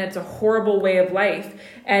being, and it's a horrible way of life.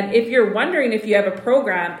 And if you're wondering if you have a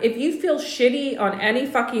program, if you feel shitty on any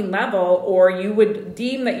fucking level, or you would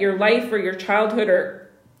deem that your life or your childhood or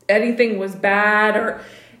anything was bad, or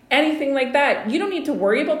anything like that. You don't need to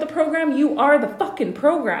worry about the program. You are the fucking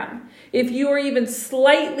program. If you are even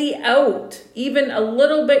slightly out, even a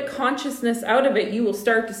little bit consciousness out of it, you will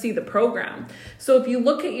start to see the program. So if you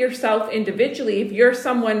look at yourself individually, if you're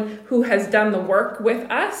someone who has done the work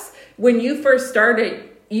with us, when you first started,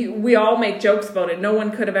 we all make jokes about it. No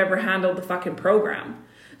one could have ever handled the fucking program.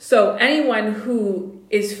 So anyone who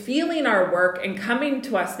is feeling our work and coming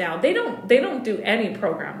to us now, they don't do any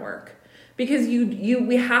program work. Because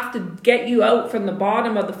we have to get you out from the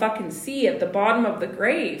bottom of the fucking sea, at the bottom of the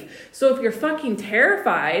grave. So if you're fucking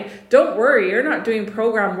terrified, don't worry, you're not doing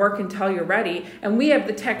program work until you're ready. And we have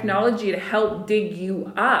the technology to help dig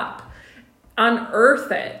you up.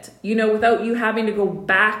 Unearth it, without you having to go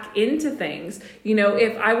back into things.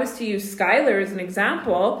 If I was to use Skylar as an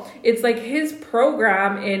example, it's like his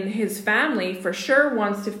program in his family for sure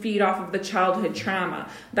wants to feed off of the childhood trauma.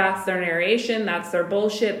 That's their narration, that's their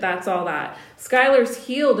bullshit, that's all that. Skylar's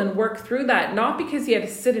healed and worked through that, not because he had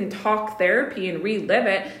to sit in talk therapy and relive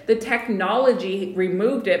it. The technology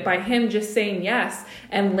removed it by him just saying yes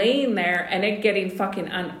and laying there and it getting fucking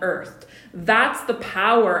unearthed. That's the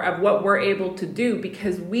power of what we're able to do,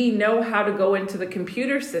 because we know how to go into the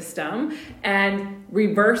computer system and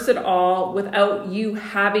reverse it all without you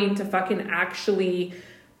having to fucking actually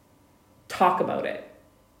talk about it.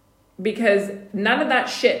 Because none of that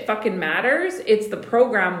shit fucking matters. It's the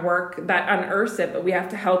program work that unearths it, but we have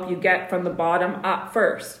to help you get from the bottom up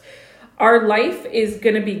first. Our life is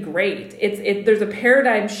going to be great. There's a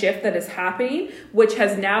paradigm shift that is happening, which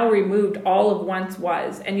has now removed all of once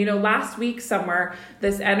was. And last week somewhere,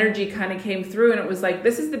 this energy kind of came through and it was like,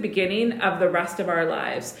 this is the beginning of the rest of our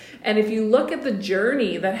lives. And if you look at the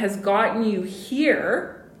journey that has gotten you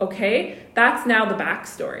here, okay, that's now the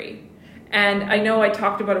backstory. And I know I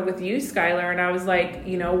talked about it with you, Skylar, and I was like,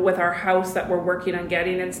 with our house that we're working on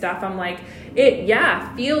getting and stuff, I'm like, it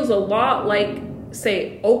feels a lot like,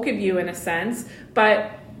 say, Oakview in a sense,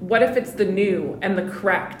 but what if it's the new and the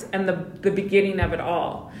correct and the beginning of it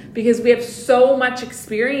all? Because we have so much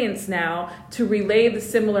experience now to relay the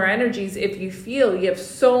similar energies. If you feel you have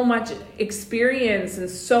so much experience and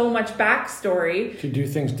so much backstory to do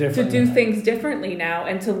things differently now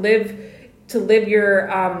and to live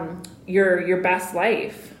your best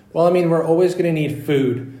life. Well, we're always going to need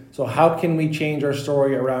food. So how can we change our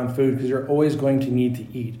story around food? Because you're always going to need to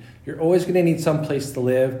eat. You're always going to need some place to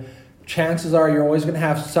live. Chances are you're always going to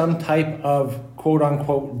have some type of quote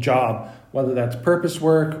unquote job, whether that's purpose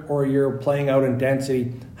work or you're playing out in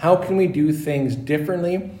density. How can we do things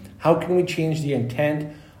differently? How can we change the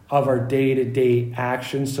intent of our day-to-day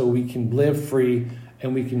actions so we can live free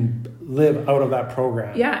and we can live out of that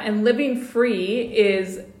program? Yeah, and living free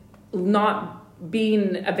is not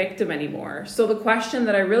being a victim anymore. So the question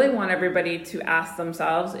that I really want everybody to ask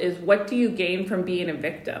themselves is, what do you gain from being a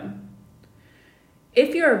victim?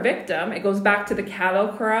 If you're a victim, it goes back to the cattle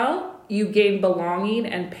corral, you gain belonging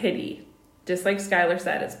and pity. Just like Skylar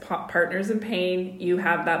said, it's partners in pain, you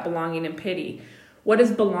have that belonging and pity. What does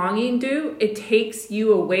belonging do? It takes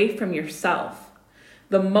you away from yourself.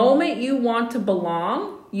 The moment you want to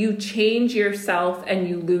belong, you change yourself and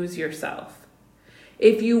you lose yourself.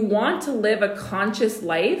 If you want to live a conscious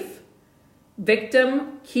life,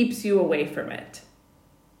 victim keeps you away from it.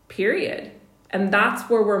 Period. And that's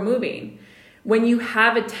where we're moving. When you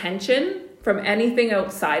have attention from anything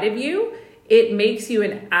outside of you, it makes you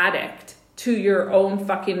an addict to your own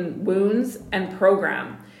fucking wounds and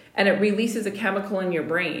program. And it releases a chemical in your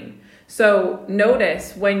brain. So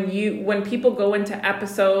notice when people go into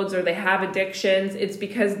episodes or they have addictions, it's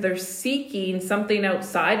because they're seeking something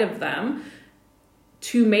outside of them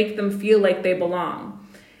to make them feel like they belong.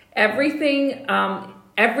 Everything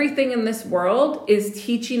in this world is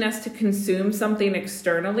teaching us to consume something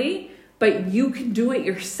externally, but you can do it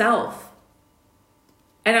yourself.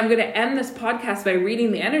 And I'm going to end this podcast by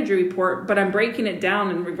reading the energy report, but I'm breaking it down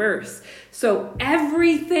in reverse. So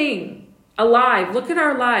everything alive, look at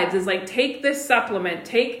our lives, is like, take this supplement,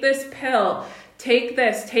 take this pill, take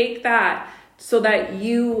this, take that, so that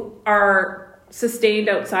you are sustained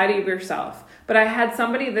outside of yourself. But I had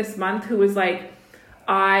somebody this month who was like,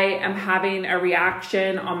 I am having a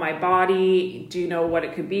reaction on my body. Do you know what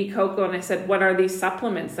it could be, Coco? And I said, what are these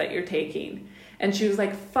supplements that you're taking? And she was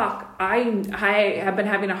like, fuck, I have been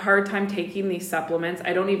having a hard time taking these supplements.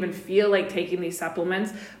 I don't even feel like taking these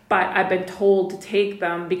supplements, but I've been told to take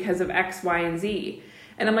them because of X, Y, and Z.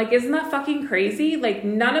 And I'm like, isn't that fucking crazy? Like,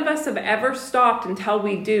 none of us have ever stopped until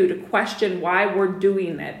we do to question why we're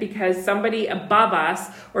doing it, because somebody above us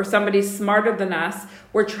or somebody smarter than us,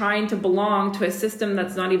 we're trying to belong to a system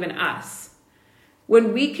that's not even us.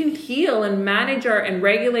 when we can heal and manage and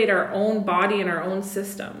regulate our own body and our own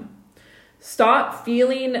system. Stop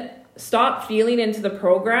feeling into the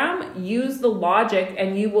program, use the logic,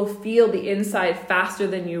 and you will feel the inside faster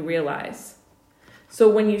than you realize. So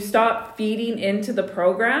when you stop feeding into the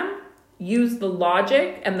program, use the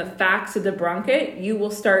logic and the facts to debunk it, you will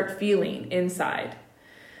start feeling inside.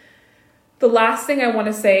 The last thing I want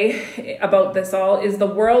to say about this all is the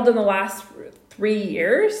world in the last 3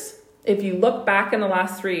 years. If you look back in the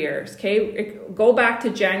last 3 years, okay, go back to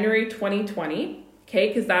January 2020, okay,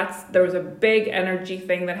 because there was a big energy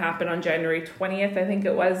thing that happened on January 20th, I think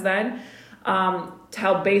it was then, to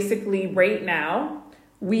how basically right now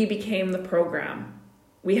we became the program.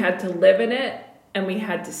 We had to live in it, and we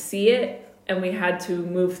had to see it, and we had to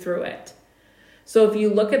move through it. So if you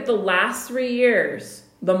look at the last 3 years,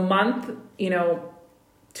 the month,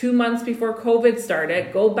 2 months before COVID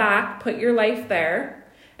started, go back, put your life there,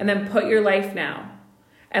 and then put your life now.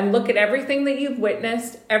 And look at everything that you've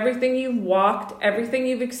witnessed, everything you've walked, everything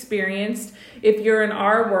you've experienced. If you're in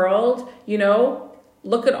our world,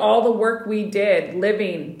 look at all the work we did,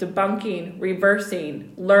 living, debunking,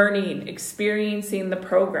 reversing, learning, experiencing the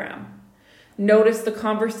program. Notice the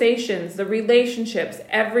conversations, the relationships,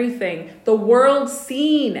 everything. The world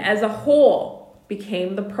seen as a whole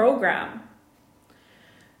became the program.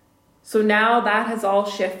 So now that has all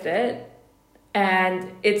shifted.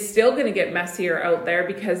 And it's still going to get messier out there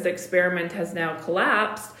because the experiment has now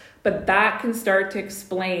collapsed, but that can start to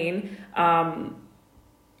explain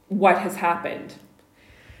what has happened.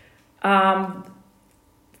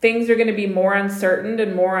 Things are going to be more uncertain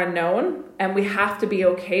and more unknown, and we have to be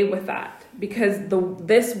okay with that because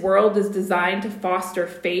this world is designed to foster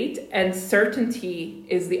fate, and certainty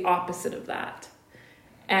is the opposite of that.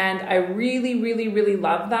 And I really, really, really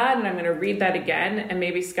love that. And I'm going to read that again. And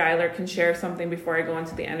maybe Skylar can share something before I go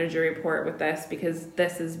into the energy report with this, because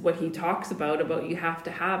this is what he talks about you have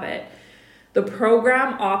to have it. The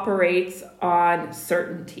program operates on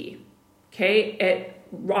certainty. Okay. It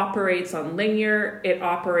operates on linear. It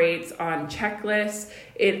operates on checklists.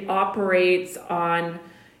 It operates on,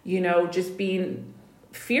 just being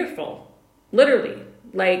fearful, literally.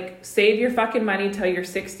 Like, save your fucking money till you're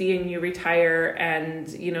 60 and you retire and,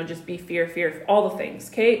 just be fear, all the things,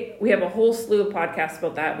 okay? We have a whole slew of podcasts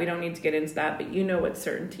about that. We don't need to get into that, but you know what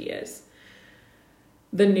certainty is.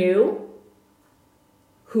 The new,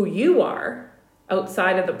 who you are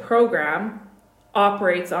outside of the program,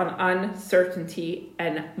 operates on uncertainty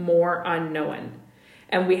and more unknown.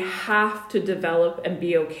 And we have to develop and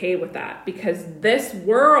be okay with that, because this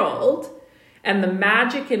world and the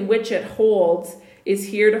magic in which it holds is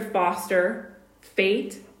here to foster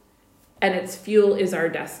fate, and its fuel is our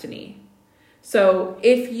destiny. So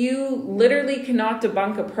if you literally cannot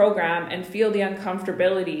debunk a program and feel the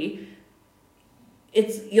uncomfortability,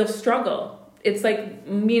 you'll struggle. It's like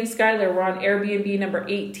me and Skylar were on Airbnb number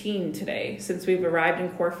 18 today since we've arrived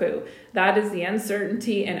in Corfu. That is the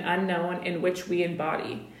uncertainty and unknown in which we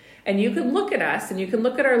embody. And you can look at us and you can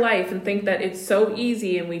look at our life and think that it's so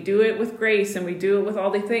easy and we do it with grace and we do it with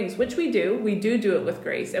all the things, which we do. We do it with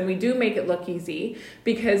grace and we do make it look easy,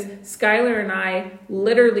 because Skylar and I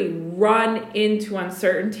literally run into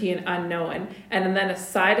uncertainty and unknown. And then a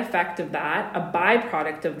side effect of that, a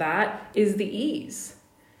byproduct of that, is the ease,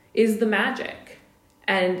 is the magic.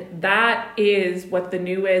 And that is what the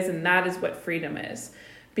new is, and that is what freedom is,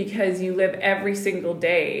 because you live every single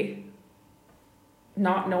day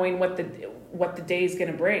not knowing what the day is going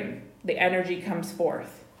to bring. The energy comes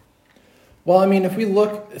forth. Well, if we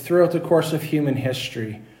look throughout the course of human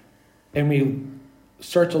history and we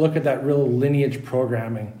start to look at that real lineage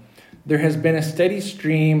programming, there has been a steady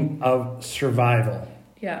stream of survival.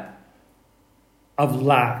 Yeah. Of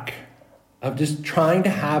lack. Of just trying to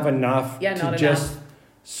have enough just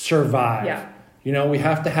survive. Yeah. We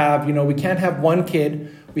have to have, we can't have one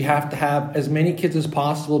kid. We have to have as many kids as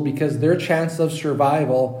possible because their chances of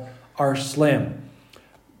survival are slim.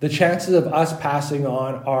 The chances of us passing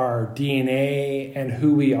on our DNA and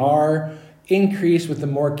who we are increase with the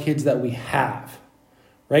more kids that we have,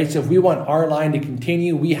 right? So if we want our line to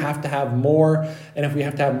continue, we have to have more. And if we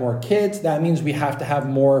have to have more kids, that means we have to have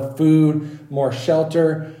more food, more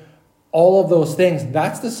shelter, all of those things.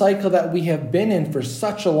 That's the cycle that we have been in for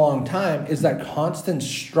such a long time, is that constant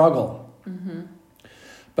struggle. Mm-hmm.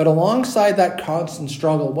 But alongside that constant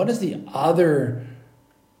struggle, what is the other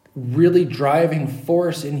really driving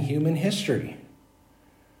force in human history?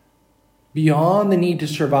 Beyond the need to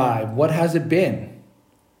survive, what has it been?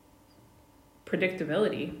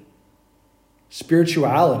 Predictability.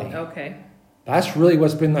 Spirituality. Okay. That's really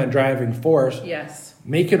what's been that driving force. Yes.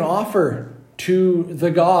 Make an offer to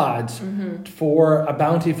the gods for a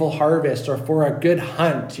bountiful harvest or for a good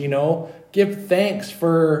hunt, give thanks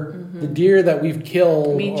for the deer that we've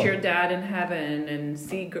killed. Meet your dad in heaven and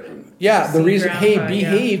see. The reason, grandpa,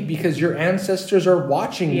 behave because your ancestors are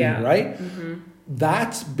watching you, right?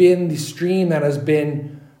 That's been the stream that has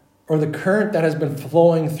been, or the current that has been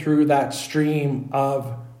flowing through that stream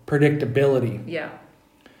of predictability. Yeah.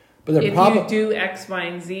 But if you do X, Y,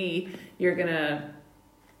 and Z, you're gonna.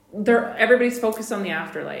 Everybody's focused on the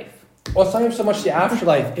afterlife. Well, it's not even so much the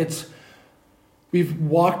afterlife. It's we've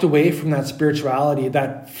walked away from that spirituality,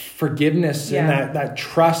 that forgiveness, and that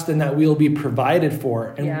trust, and that we'll be provided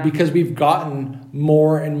for. And because we've gotten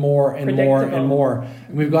more and more and more and more,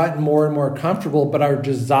 and we've gotten more and more comfortable, but our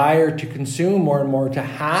desire to consume more and more, to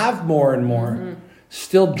have more and more,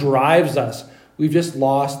 still drives us. We've just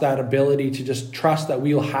lost that ability to just trust that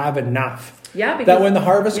we'll have enough. Yeah, because, that when the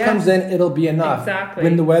harvest comes in, it'll be enough. Exactly.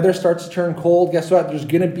 When the weather starts to turn cold, guess what? There's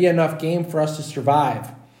going to be enough game for us to survive.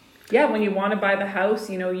 Yeah, when you want to buy the house,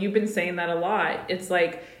 you've been saying that a lot. It's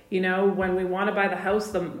like, when we want to buy the house,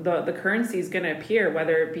 the currency is going to appear,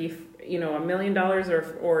 whether it be, $1 million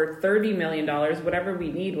or $30 million, whatever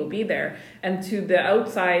we need will be there. And to the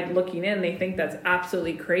outside looking in, they think that's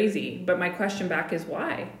absolutely crazy. But my question back is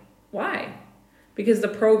why? Why? Because the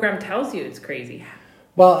program tells you it's crazy.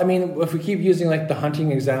 Well, I mean, if we keep using like the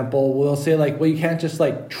hunting example, we'll say like, well, you can't just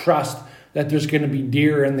like trust that there's going to be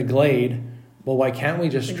deer in the glade. Well, why can't we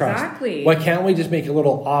just trust? Exactly. Why can't we just make a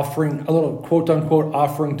little offering, a little quote unquote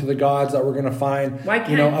offering to the gods that we're going to find,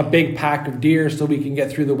 a big pack of deer so we can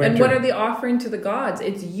get through the winter? And what are the offering to the gods?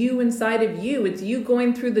 It's you inside of you. It's you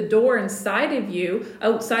going through the door inside of you,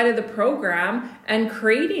 outside of the program, and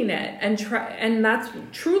creating it. And that's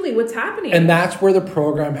truly what's happening. And that's where the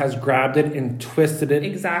program has grabbed it and twisted it.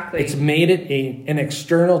 Exactly. It's made it an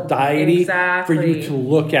external deity for you to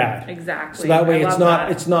look at. Exactly. So that way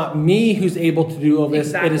it's not me who's able to do all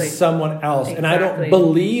this. It is someone else. And I don't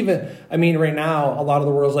believe it. I mean, right now, a lot of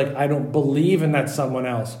the world's like, I don't believe in that someone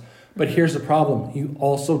else. But here's the problem. You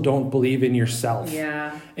also don't believe in yourself.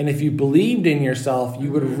 Yeah. And if you believed in yourself,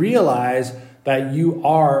 you would realize that you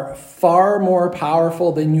are far more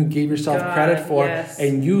powerful than you gave yourself credit for. Yes.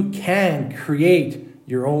 And you can create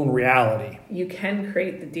your own reality. You can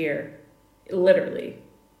create the deer. Literally.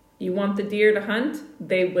 You want the deer to hunt?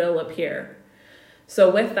 They will appear. So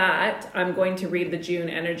with that, I'm going to read the June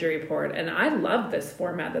energy report. And I love this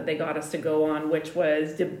format that they got us to go on, which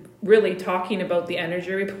was really talking about the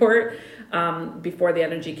energy report before the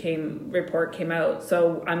energy report came out.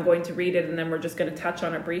 So I'm going to read it, and then we're just going to touch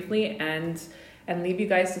on it briefly and leave you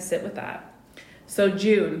guys to sit with that. So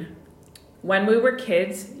June, when we were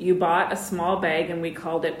kids, you bought a small bag and we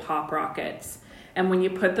called it Pop Rockets. And when you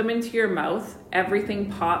put them into your mouth, everything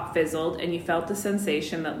pop fizzled and you felt the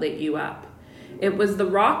sensation that lit you up. It was the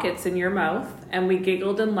rockets in your mouth, and we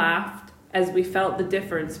giggled and laughed as we felt the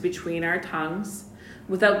difference between our tongues,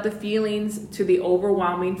 without the feelings to the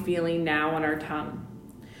overwhelming feeling now on our tongue.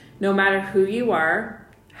 No matter who you are,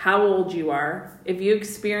 how old you are, if you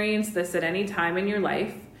experience this at any time in your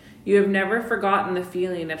life, you have never forgotten the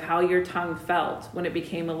feeling of how your tongue felt when it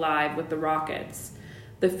became alive with the rockets.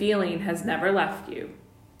 The feeling has never left you.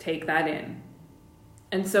 Take that in.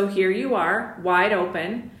 And so here you are, wide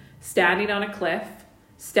open, standing on a cliff,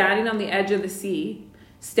 standing on the edge of the sea,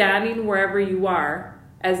 standing wherever you are,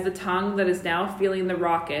 as the tongue that is now feeling the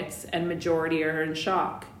rockets, and majority are in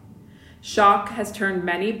shock. Shock has turned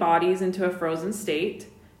many bodies into a frozen state,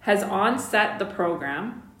 has onset the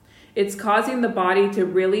program. It's causing the body to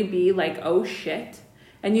really be like, oh shit,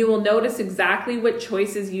 and you will notice exactly what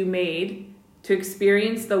choices you made to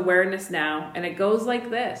experience the awareness now, and it goes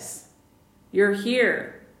like this. You're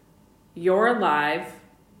here, you're alive,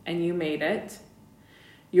 and you made it.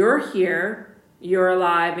 You're here, you're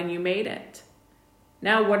alive, and you made it.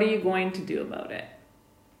 Now, what are you going to do about it?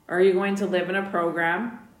 Are you going to live in a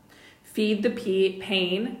program, feed the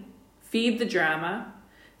pain, feed the drama,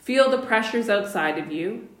 feel the pressures outside of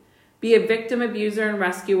you, be a victim, abuser, and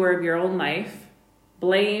rescuer of your own life,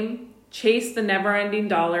 blame, chase the never-ending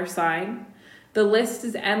dollar sign? The list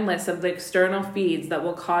is endless of the external feeds that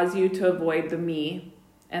will cause you to avoid the me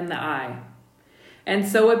and the I. And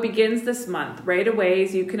so it begins this month. Right away,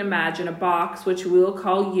 as you can imagine, a box, which we will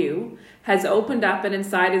call you, has opened up, and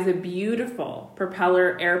inside is a beautiful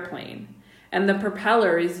propeller airplane. And the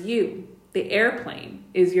propeller is you. The airplane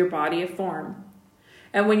is your body of form.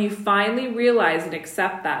 And when you finally realize and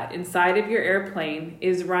accept that inside of your airplane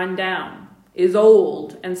is run down, is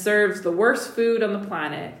old, and serves the worst food on the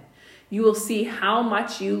planet, you will see how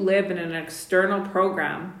much you live in an external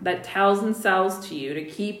program that tells and sells to you to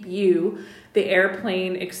keep you, the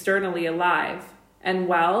airplane, externally alive and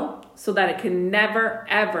well, so that it can never,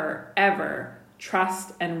 ever, ever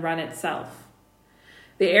trust and run itself.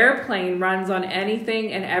 The airplane runs on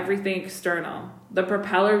anything and everything external. The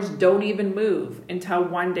propellers don't even move until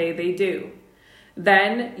one day they do.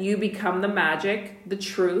 Then you become the magic, the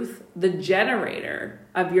truth, the generator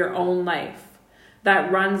of your own life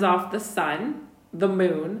that runs off the sun, the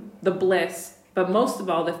moon, the bliss, but most of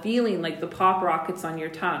all, the feeling like the pop rockets on your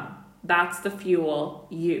tongue. That's the fuel,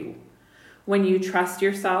 you. When you trust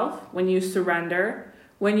yourself, when you surrender,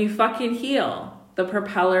 when you fucking heal, the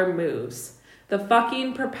propeller moves. The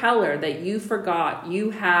fucking propeller that you forgot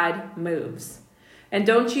you had moves. And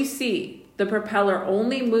don't you see, the propeller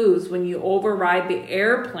only moves when you override the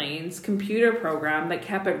airplane's computer program that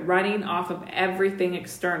kept it running off of everything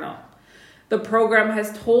external. The program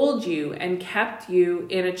has told you and kept you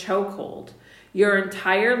in a chokehold your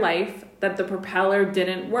entire life that the propeller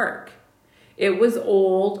didn't work. It was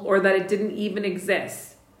old, or that it didn't even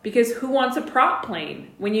exist. Because who wants a prop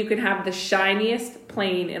plane when you can have the shiniest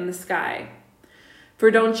plane in the sky?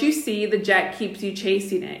 For don't you see, the jet keeps you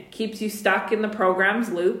chasing it, keeps you stuck in the program's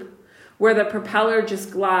loop, where the propeller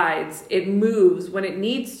just glides. It moves when it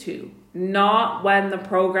needs to, not when the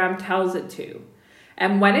program tells it to.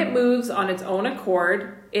 And when it moves on its own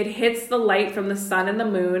accord, it hits the light from the sun and the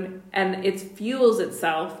moon, and it fuels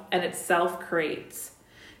itself, and it self-creates.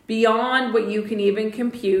 Beyond what you can even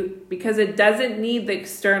compute, because it doesn't need the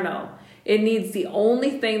external. It needs the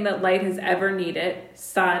only thing that light has ever needed: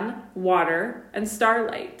 sun, water, and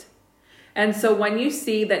starlight. And so when you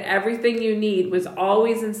see that everything you need was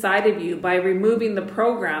always inside of you by removing the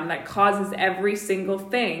program that causes every single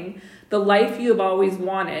thing, the life you have always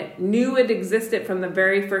wanted, knew it existed from the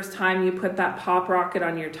very first time you put that pop rocket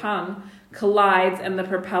on your tongue, collides and the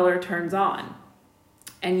propeller turns on.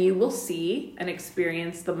 And you will see and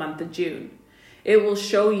experience the month of June. It will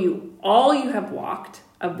show you all you have walked,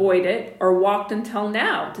 avoided, or walked until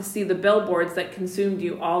now to see the billboards that consumed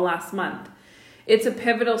you all last month. It's a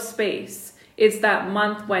pivotal space. It's that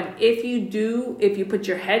month when if you put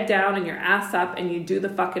your head down and your ass up and you do the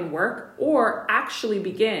fucking work, or actually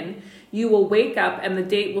begin, you will wake up and the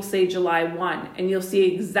date will say July 1, and you'll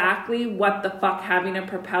see exactly what the fuck having a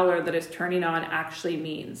propeller that is turning on actually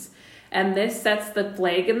means. And this sets the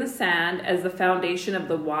flag in the sand as the foundation of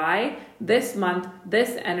the why. This month,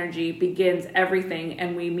 this energy begins everything,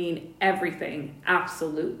 and we mean everything,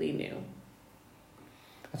 absolutely new.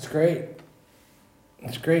 That's great.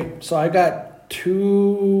 That's great. So I got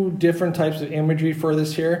two different types of imagery for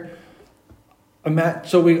this here.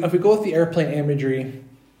 If we go with the airplane imagery,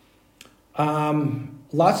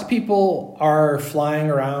 lots of people are flying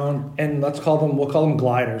around, and we'll call them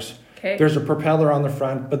gliders. Okay. There's a propeller on the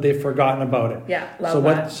front, but they've forgotten about it. Yeah, love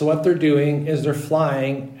that. So what they're doing is they're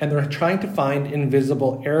flying, and they're trying to find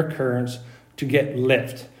invisible air currents to get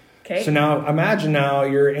lift. Okay. So now imagine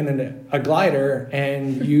you're in a glider,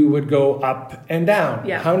 and you would go up and down.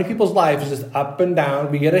 Yeah. How many people's lives is just up and down?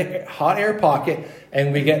 We get a hot air pocket,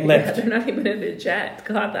 and we get lift. Yeah, they're not even in a jet.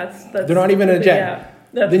 God, that's they're not even in a jet.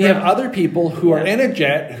 Yeah, then you have other people who are in a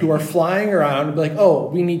jet who are flying around and be like, oh,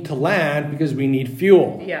 we need to land because we need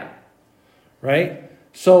fuel. Yeah. Right?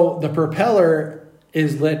 So the propeller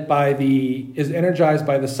is energized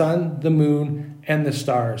by the sun, the moon, and the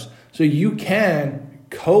stars. So you can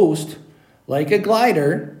coast like a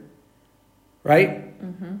glider, right?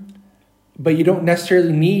 Mm-hmm. But you don't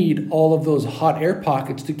necessarily need all of those hot air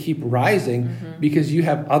pockets to keep rising, because you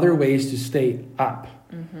have other ways to stay up.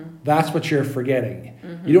 Mm-hmm. That's what you're forgetting.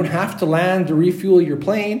 Mm-hmm. You don't have to land to refuel your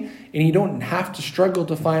plane, and you don't have to struggle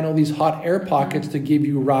to find all these hot air pockets to give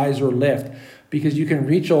you rise or lift, because you can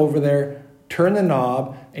reach over there, turn the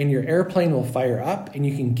knob, and your airplane will fire up, and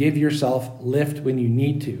you can give yourself lift when you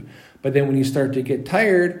need to. But then when you start to get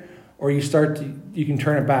tired, or you can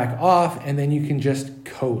turn it back off, and then you can just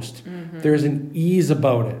coast. Mm-hmm. There's an ease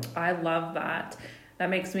about it. I love that. That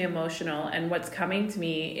makes me emotional. And what's coming to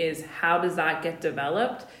me is, how does that get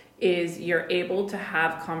developed? Is you're able to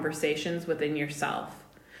have conversations within yourself.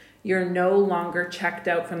 You're no longer checked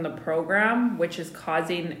out from the program, which is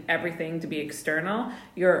causing everything to be external.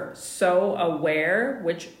 You're so aware,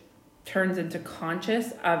 which turns into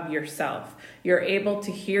conscious of yourself. You're able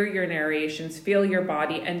to hear your narrations, feel your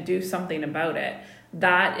body, and do something about it.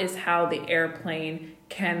 That is how the airplane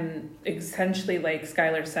can essentially, like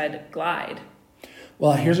Skylar said, glide.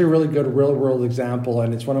 Well, here's a really good real-world example,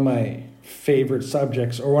 and it's one of my favorite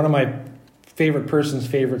subjects, or one of my favorite person's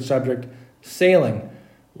favorite subject: sailing.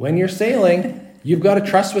 When you're sailing, you've got to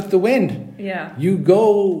trust with the wind. Yeah. You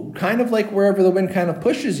go kind of like wherever the wind kind of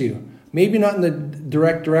pushes you. Maybe not in the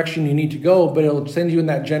direct direction you need to go, but it'll send you in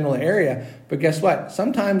that general area. But guess what?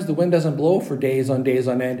 Sometimes the wind doesn't blow for days on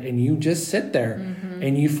end, and you just sit there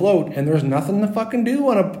and you float, and there's nothing to fucking do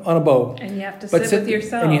on a boat. And you have to sit with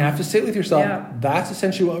yourself. And you have to sit with yourself. Yeah. That's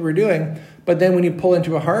essentially what we're doing. But then when you pull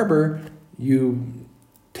into a harbor, you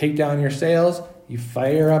take down your sails, you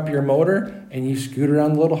fire up your motor, and you scoot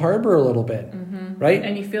around the little harbor a little bit, right?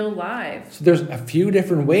 And you feel alive. So there's a few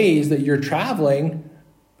different ways that you're traveling.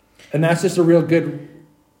 And that's just a real good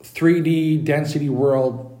 3D density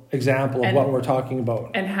world example of what we're talking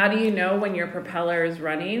about. And how do you know when your propeller is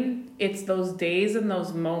running? It's those days and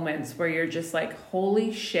those moments where you're just like,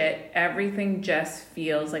 holy shit, everything just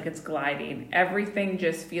feels like it's gliding. Everything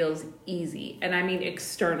just feels easy. And I mean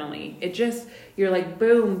externally. You're like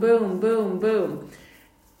boom, boom, boom, boom.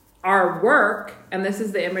 Our work, and this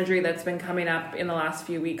is the imagery that's been coming up in the last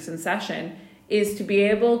few weeks in session, is to be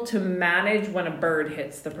able to manage when a bird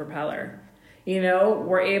hits the propeller. You know,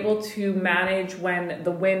 we're able to manage when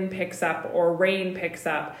the wind picks up or rain picks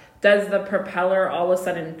up. Does the propeller all of a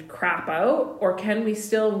sudden crap out, or can we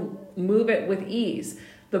still move it with ease?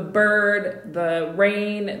 The bird, the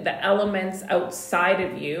rain, the elements outside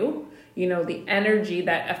of you, you know, the energy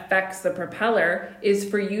that affects the propeller is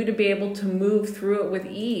for you to be able to move through it with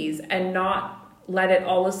ease and not let it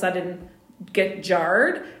all of a sudden get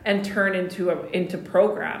jarred and turn into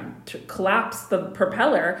program to collapse the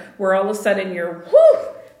propeller, where all of a sudden you're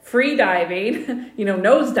free diving,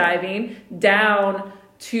 nose diving down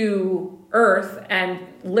to earth and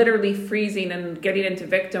literally freezing and getting into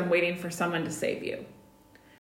victim waiting for someone to save you.